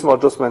two terusim. I'll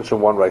just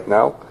mention one right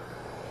now.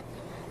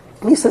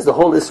 He says the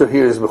whole issue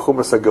here is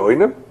mechumas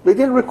hagoinim. They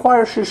didn't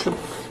require shishim.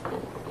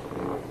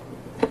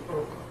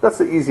 That's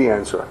the easy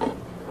answer.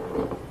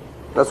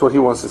 That's what he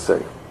wants to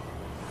say.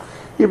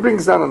 He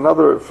brings down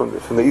another from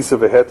the Isa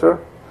Veheter.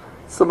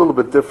 It's a little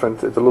bit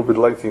different. It's a little bit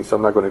lengthy, so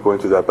I'm not going to go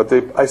into that. But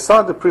I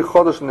saw the Pri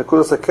Chodesh and the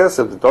Nekudas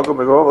HaKesef, the Dogam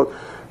Megorot,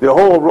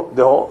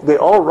 they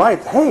all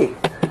write, hey,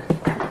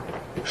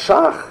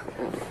 Shach,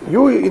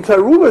 you in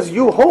Taaruvot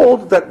you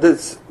hold that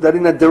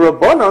in a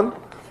Derabanan,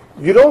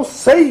 you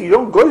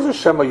don't go to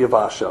Shema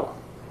Yevashel.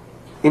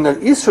 In an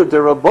Isur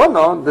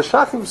Derabanan, the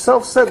Shach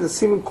himself said in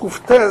Siman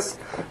Kuftes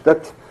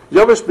that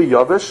Yavesh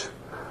b'Yavesh,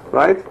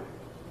 right?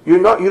 You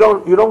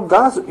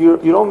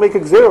don't make a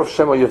gzera of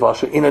Shema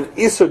Yevashel in an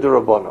Isur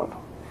Derabanan.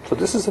 So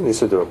this is an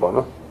Isur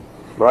Derabanan,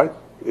 right?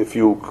 If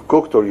you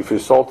cooked or if you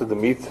salted the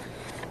meat,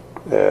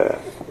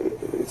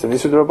 it's an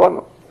Isur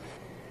Derabanan.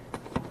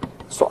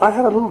 So I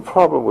had a little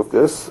problem with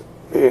this,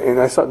 and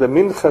I saw the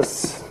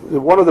Minchas.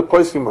 One of the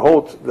poskim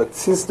hold that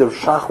since the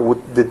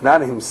Shach did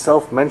not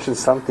himself mention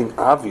something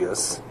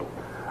obvious,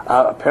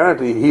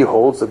 apparently he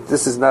holds that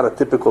this is not a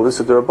typical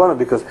Isur D'Rabbanan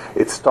because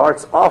it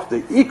starts off,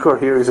 the Ikar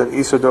here is an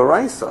Isur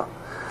D'Oraisa.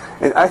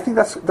 And I think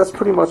that's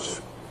pretty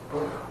much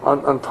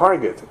on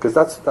target, because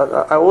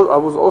I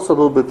was also a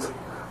little bit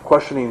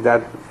questioning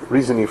that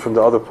reasoning from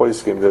the other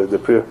poskim, the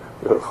Pri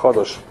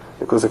Chodesh,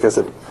 because like I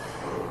said,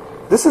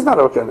 this is not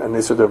an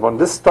Isur D'Rabbanan.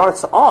 This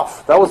starts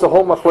off. That was the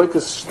whole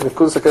machlokes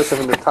Nekudas HaKesef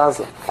in the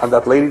Taza. And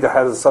that lady that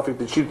has a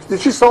suffix, did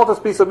she salt this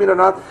piece of meat or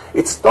not?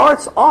 It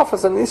starts off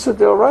as an Isur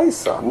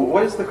D'Oraisa.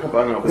 What is the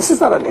kavanah of this?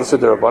 Is not an Isur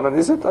D'Rabbanan,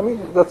 is it? I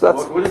mean, that's.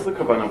 What is the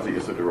kavanah of the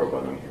Isur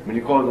D'Rabbanan here? When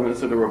you call it an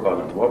Isur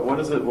D'Rabbanan, what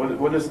is it?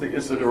 What is the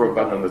Isur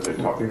D'Rabbanan that they're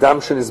talking about?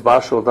 Dam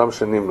shenizbashel, dam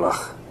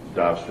shenimlach.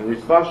 Dam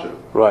shenizbashel.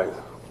 Right.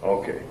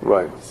 Okay.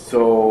 Right.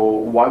 So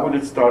why would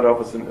it start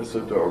off as an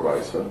Isur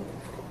D'Oraisa?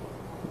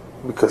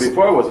 Because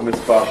before it was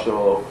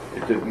mitzvah,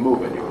 it didn't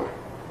move anywhere.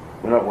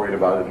 We're not worried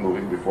about it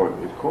moving before it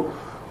cooked.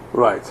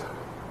 Right.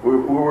 We're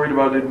worried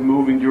about it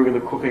moving during the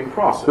cooking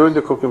process. During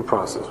the cooking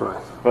process,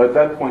 right. But at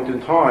that point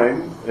in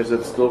time, is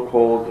it still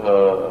called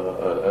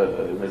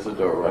an Isur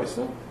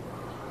D'Oraisa?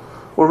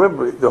 Well,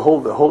 remember, the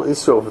whole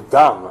issue of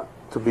dam,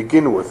 to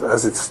begin with,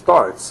 as it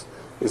starts,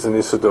 is an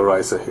Isur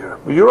D'Oraisa here.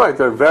 But you're right,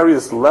 there are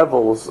various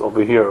levels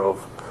over here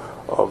of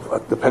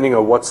depending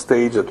on what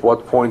stage, at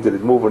what point did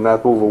it move or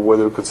not move, or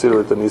whether you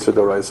consider it an Isur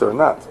D'Oraisa or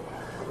not.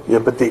 Yeah,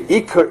 but the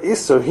Ikar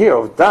Isur here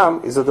of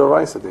dam is a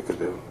D'Oraisa they could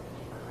do.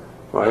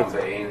 Right? Dam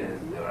be'ein is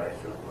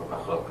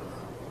D'Oraisa.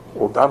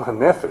 Well, dam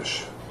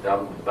hanefesh.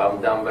 Dam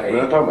be'ein.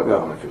 We're not talking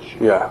about dam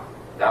hanefesh. Yeah.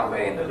 Dam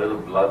be'ein, the little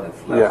blood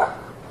that's left.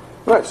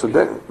 Yeah. Right, so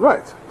then,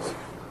 right.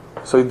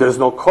 So there's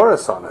no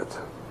chorus on it.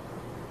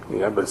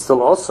 Yeah, but it's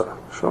still also,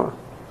 sure.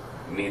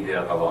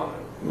 Niddah kavanah.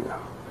 Yeah.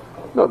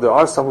 No, there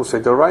are some who say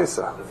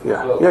D'Oraisa.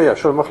 Yeah,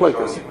 sure,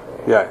 machlokes.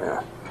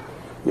 Yeah.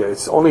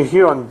 It's only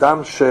here on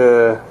dam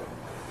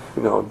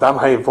dam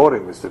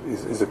ha'ivorim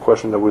is the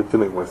question that we're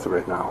dealing with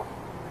right now.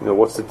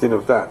 What's the din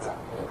of that?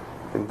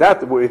 And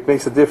that, it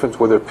makes a difference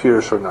whether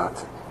pirish or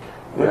not.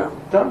 Yeah.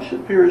 Dam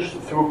should pirish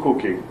through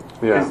cooking.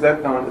 Yeah. Is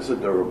that not Isur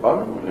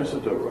D'Rabbanan or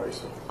Isur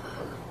D'Oraisa?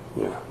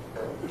 Yeah.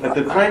 At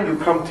the time you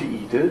come to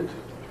eat it.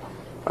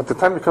 At the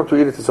time you come to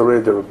eat it, it's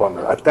already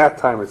D'Rabbanan. At that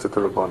time, it's a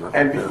D'Rabbanan.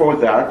 And before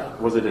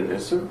that, was it an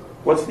Isur?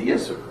 What's the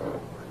Isur?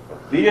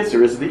 The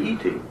Isur is the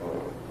eating.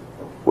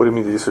 What do you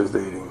mean the Isur is the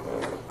eating?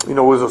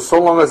 So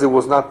long as it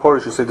was not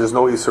porridge, you say there's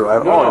no Isur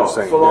at all. You're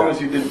saying, so long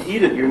as you didn't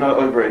eat it, you're not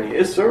over any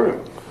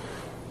Isur.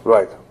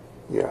 Right.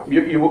 Yeah.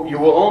 You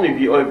will only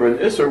be over an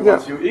Isur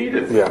once you eat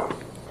it. Yeah.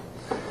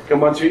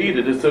 And once you eat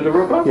it, it's a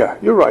D'Rabbanan. Yeah,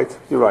 you're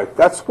right.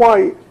 That's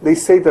why they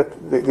say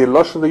that the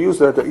lashon they use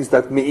there is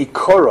that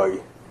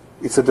me'ikoroi.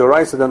 It's a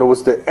D'Oraisa. In other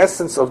words, the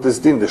essence of this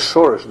din, the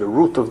shorish, the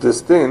root of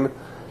this din,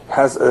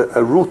 has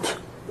a root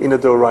in a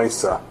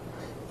D'Oraisa.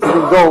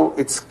 Even though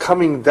it's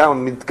coming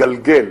down,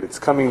 mitgalgel, it's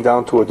coming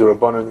down to a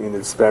D'Rabbanan in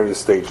its various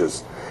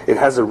stages. It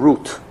has a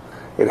root.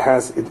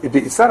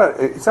 It's not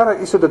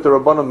an issue that the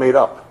Rabbanan made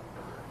up.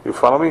 You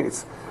follow me?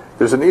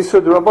 There's an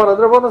issue the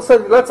Rabbanan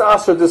said, let's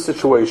answer this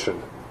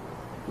situation.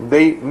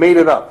 They made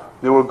it up.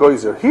 They were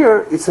goyzer.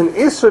 Here, it's an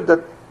issue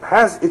that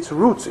has its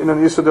roots in an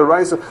Isur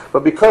D'Oraisa,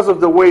 but because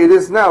of the way it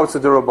is now, it's a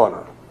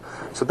D'Rabbanan.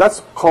 So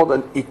that's called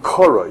an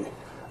Ikoroi.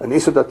 An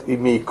Isur that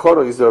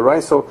Ikoroi is the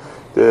D'Oraisa.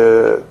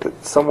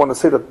 Some want to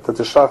say that the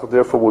Shach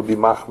therefore would be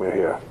Machmir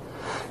here.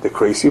 The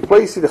Crazy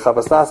Placey, the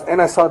Chavas,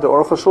 and I saw the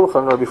Aruch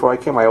HaShulchan before I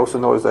came. I also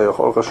know that the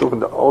Aruch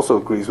HaShulchan also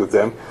agrees with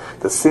them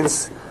that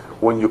since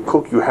when you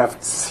cook you have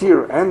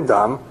tzir and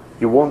dam,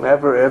 you won't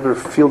ever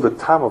feel the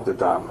tam of the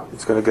dam.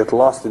 It's going to get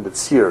lost in the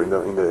tzir,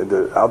 in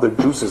the other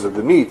juices of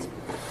the meat.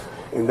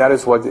 And that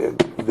is why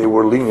they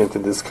were lenient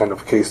in this kind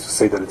of case to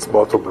say that it's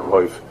batel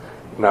b'roiv,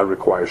 not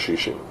require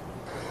shishim.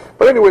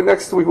 But anyway,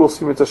 next week we'll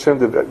see with Hashem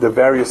the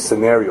various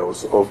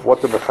scenarios of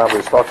what the Mechaber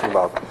is talking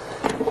about.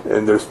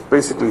 And there's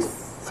basically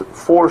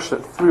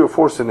 3 or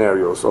 4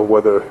 scenarios of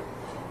whether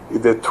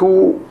the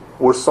 2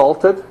 were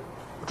salted,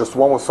 just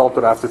one was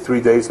salted after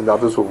 3 days and the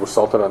others were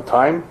salted on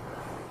time,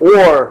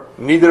 or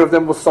neither of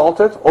them was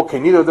salted. Okay,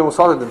 neither of them was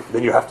salted,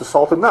 then you have to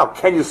salt them now.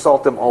 Can you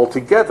salt them all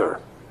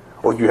together?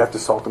 Or do you have to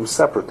salt them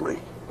separately?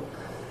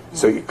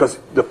 So, because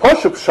the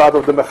Pashup shot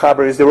of the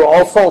Mechaber is they were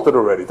all salted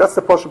already. That's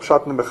the Pashup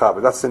shot in the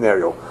Mechaber, that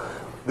scenario.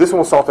 This one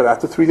was salted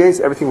after 3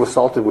 days, everything was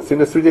salted within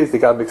the 3 days, they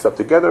got mixed up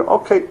together.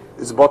 Okay,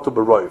 it's batel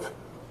b'roiv.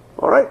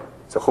 Alright?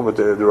 The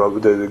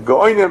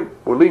Goinim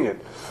were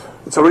lenient.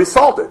 It's already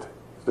salted.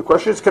 The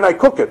question is, can I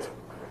cook it?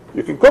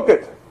 You can cook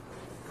it.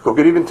 Cook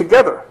it even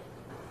together.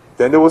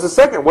 Then there was a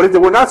second. What if they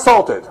were not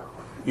salted?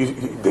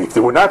 If they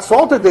were not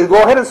salted, they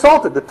go ahead and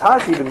salt it.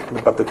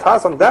 But the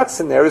Taz on that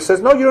scenario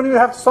says, no, you don't even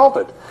have to salt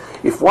it.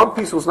 If one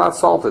piece was not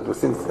salted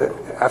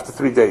after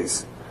 3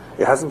 days,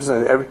 it hasn't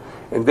been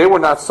and they were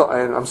not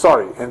and I'm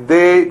sorry, and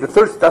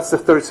that's the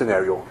third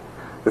scenario.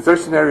 The third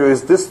scenario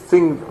is this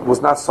thing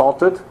was not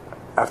salted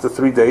after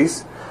 3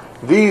 days.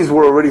 These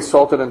were already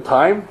salted in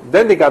time.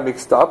 Then they got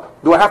mixed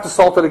up. Do I have to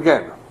salt it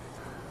again?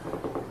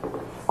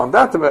 On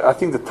that, I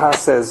think the Taz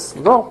says,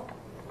 no,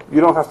 you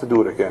don't have to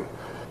do it again.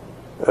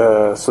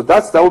 So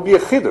that would be a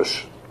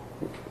chiddush.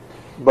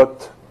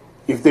 But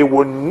if they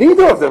were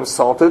neither of them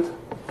salted,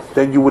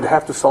 then you would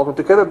have to salt them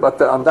together.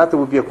 But on that, there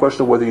would be a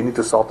question of whether you need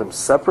to salt them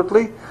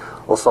separately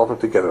or salt them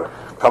together.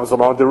 Comes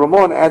along the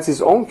Ramah and adds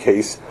his own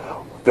case.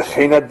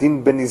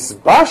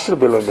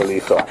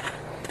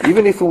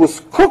 Even if it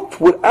was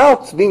cooked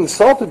without being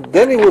salted,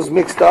 then it was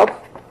mixed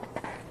up,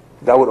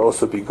 that would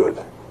also be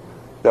good.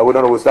 That would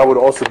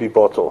also be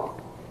batel,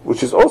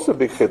 which is also a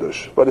big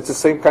chiddush. But it's the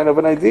same kind of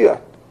an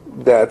idea.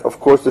 That, of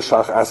course, the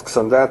Shach asks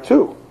on that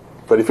too.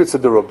 But if it's a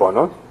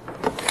Derabanan,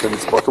 then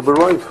it's batel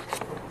b'roiv.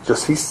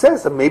 Just he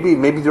says that maybe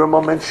the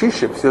Ramah meant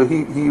shishim. So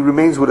he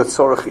remains with a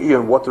tzorach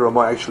and what the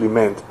Ramah actually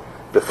meant,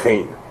 the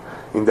chen,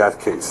 in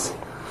that case.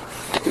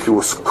 If it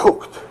was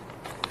cooked,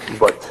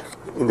 but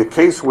in the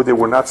case where they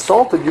were not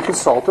salted, you can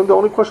salt them. The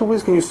only question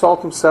is, can you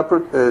salt them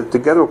separate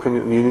together, or can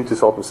you need to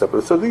salt them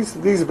separate? So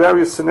these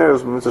various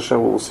scenarios, Mr.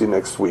 Hashem, we'll see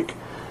next week.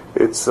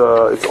 It's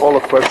all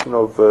a question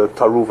of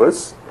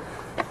Taaruvot.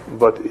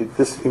 But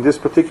in this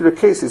particular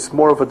case, it's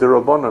more of a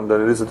derabanan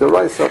than it is a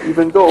deraisa,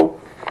 even though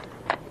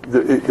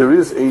there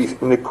is a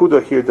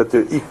nekuda here that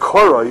the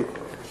ikarai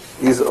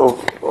is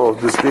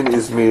of this din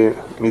is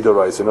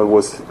midaraisa. In other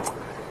words,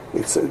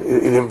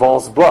 it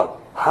involves blood.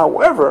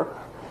 However,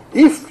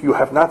 if you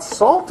have not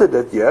salted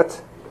it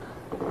yet,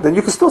 then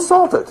you can still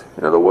salt it.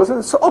 In other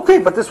words, so okay,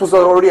 but this was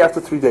already after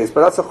 3 days.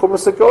 But that's a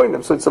chumash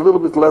goinim, so it's a little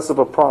bit less of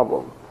a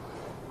problem.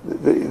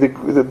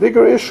 The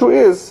bigger issue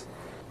is,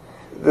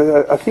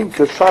 I think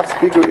the Shach's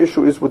bigger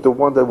issue is with the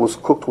one that was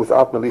cooked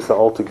without melicha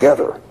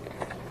altogether,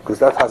 because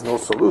that has no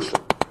solution.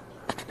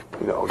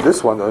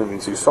 This one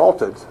means you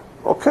salted.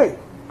 Okay,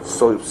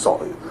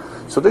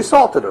 so they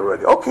salted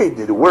already. Okay,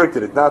 did it work?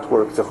 Did it not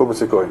work?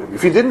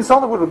 If you didn't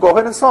salt it, we would go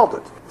ahead and salt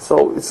it.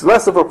 So it's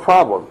less of a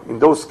problem. In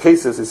those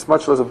cases, it's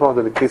much less of a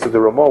problem than the case of the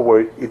Ramah,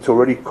 where it's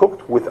already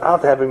cooked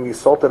without having been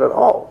salted at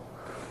all.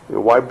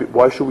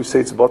 Why should we say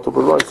it's batel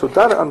b'roiv? So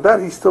on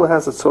that he still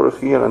has a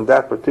tzorach on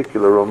that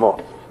particular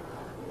Ramah.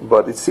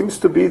 But it seems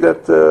to be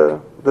that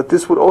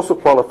this would also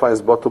qualify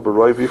as batel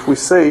b'roiv if we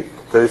say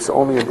that it's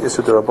only an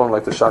issur d'rabbanan,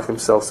 like the Shach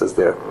himself says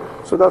there.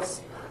 So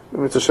that's,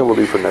 Mitzvah Hashem will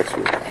be for next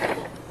week.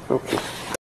 Okay.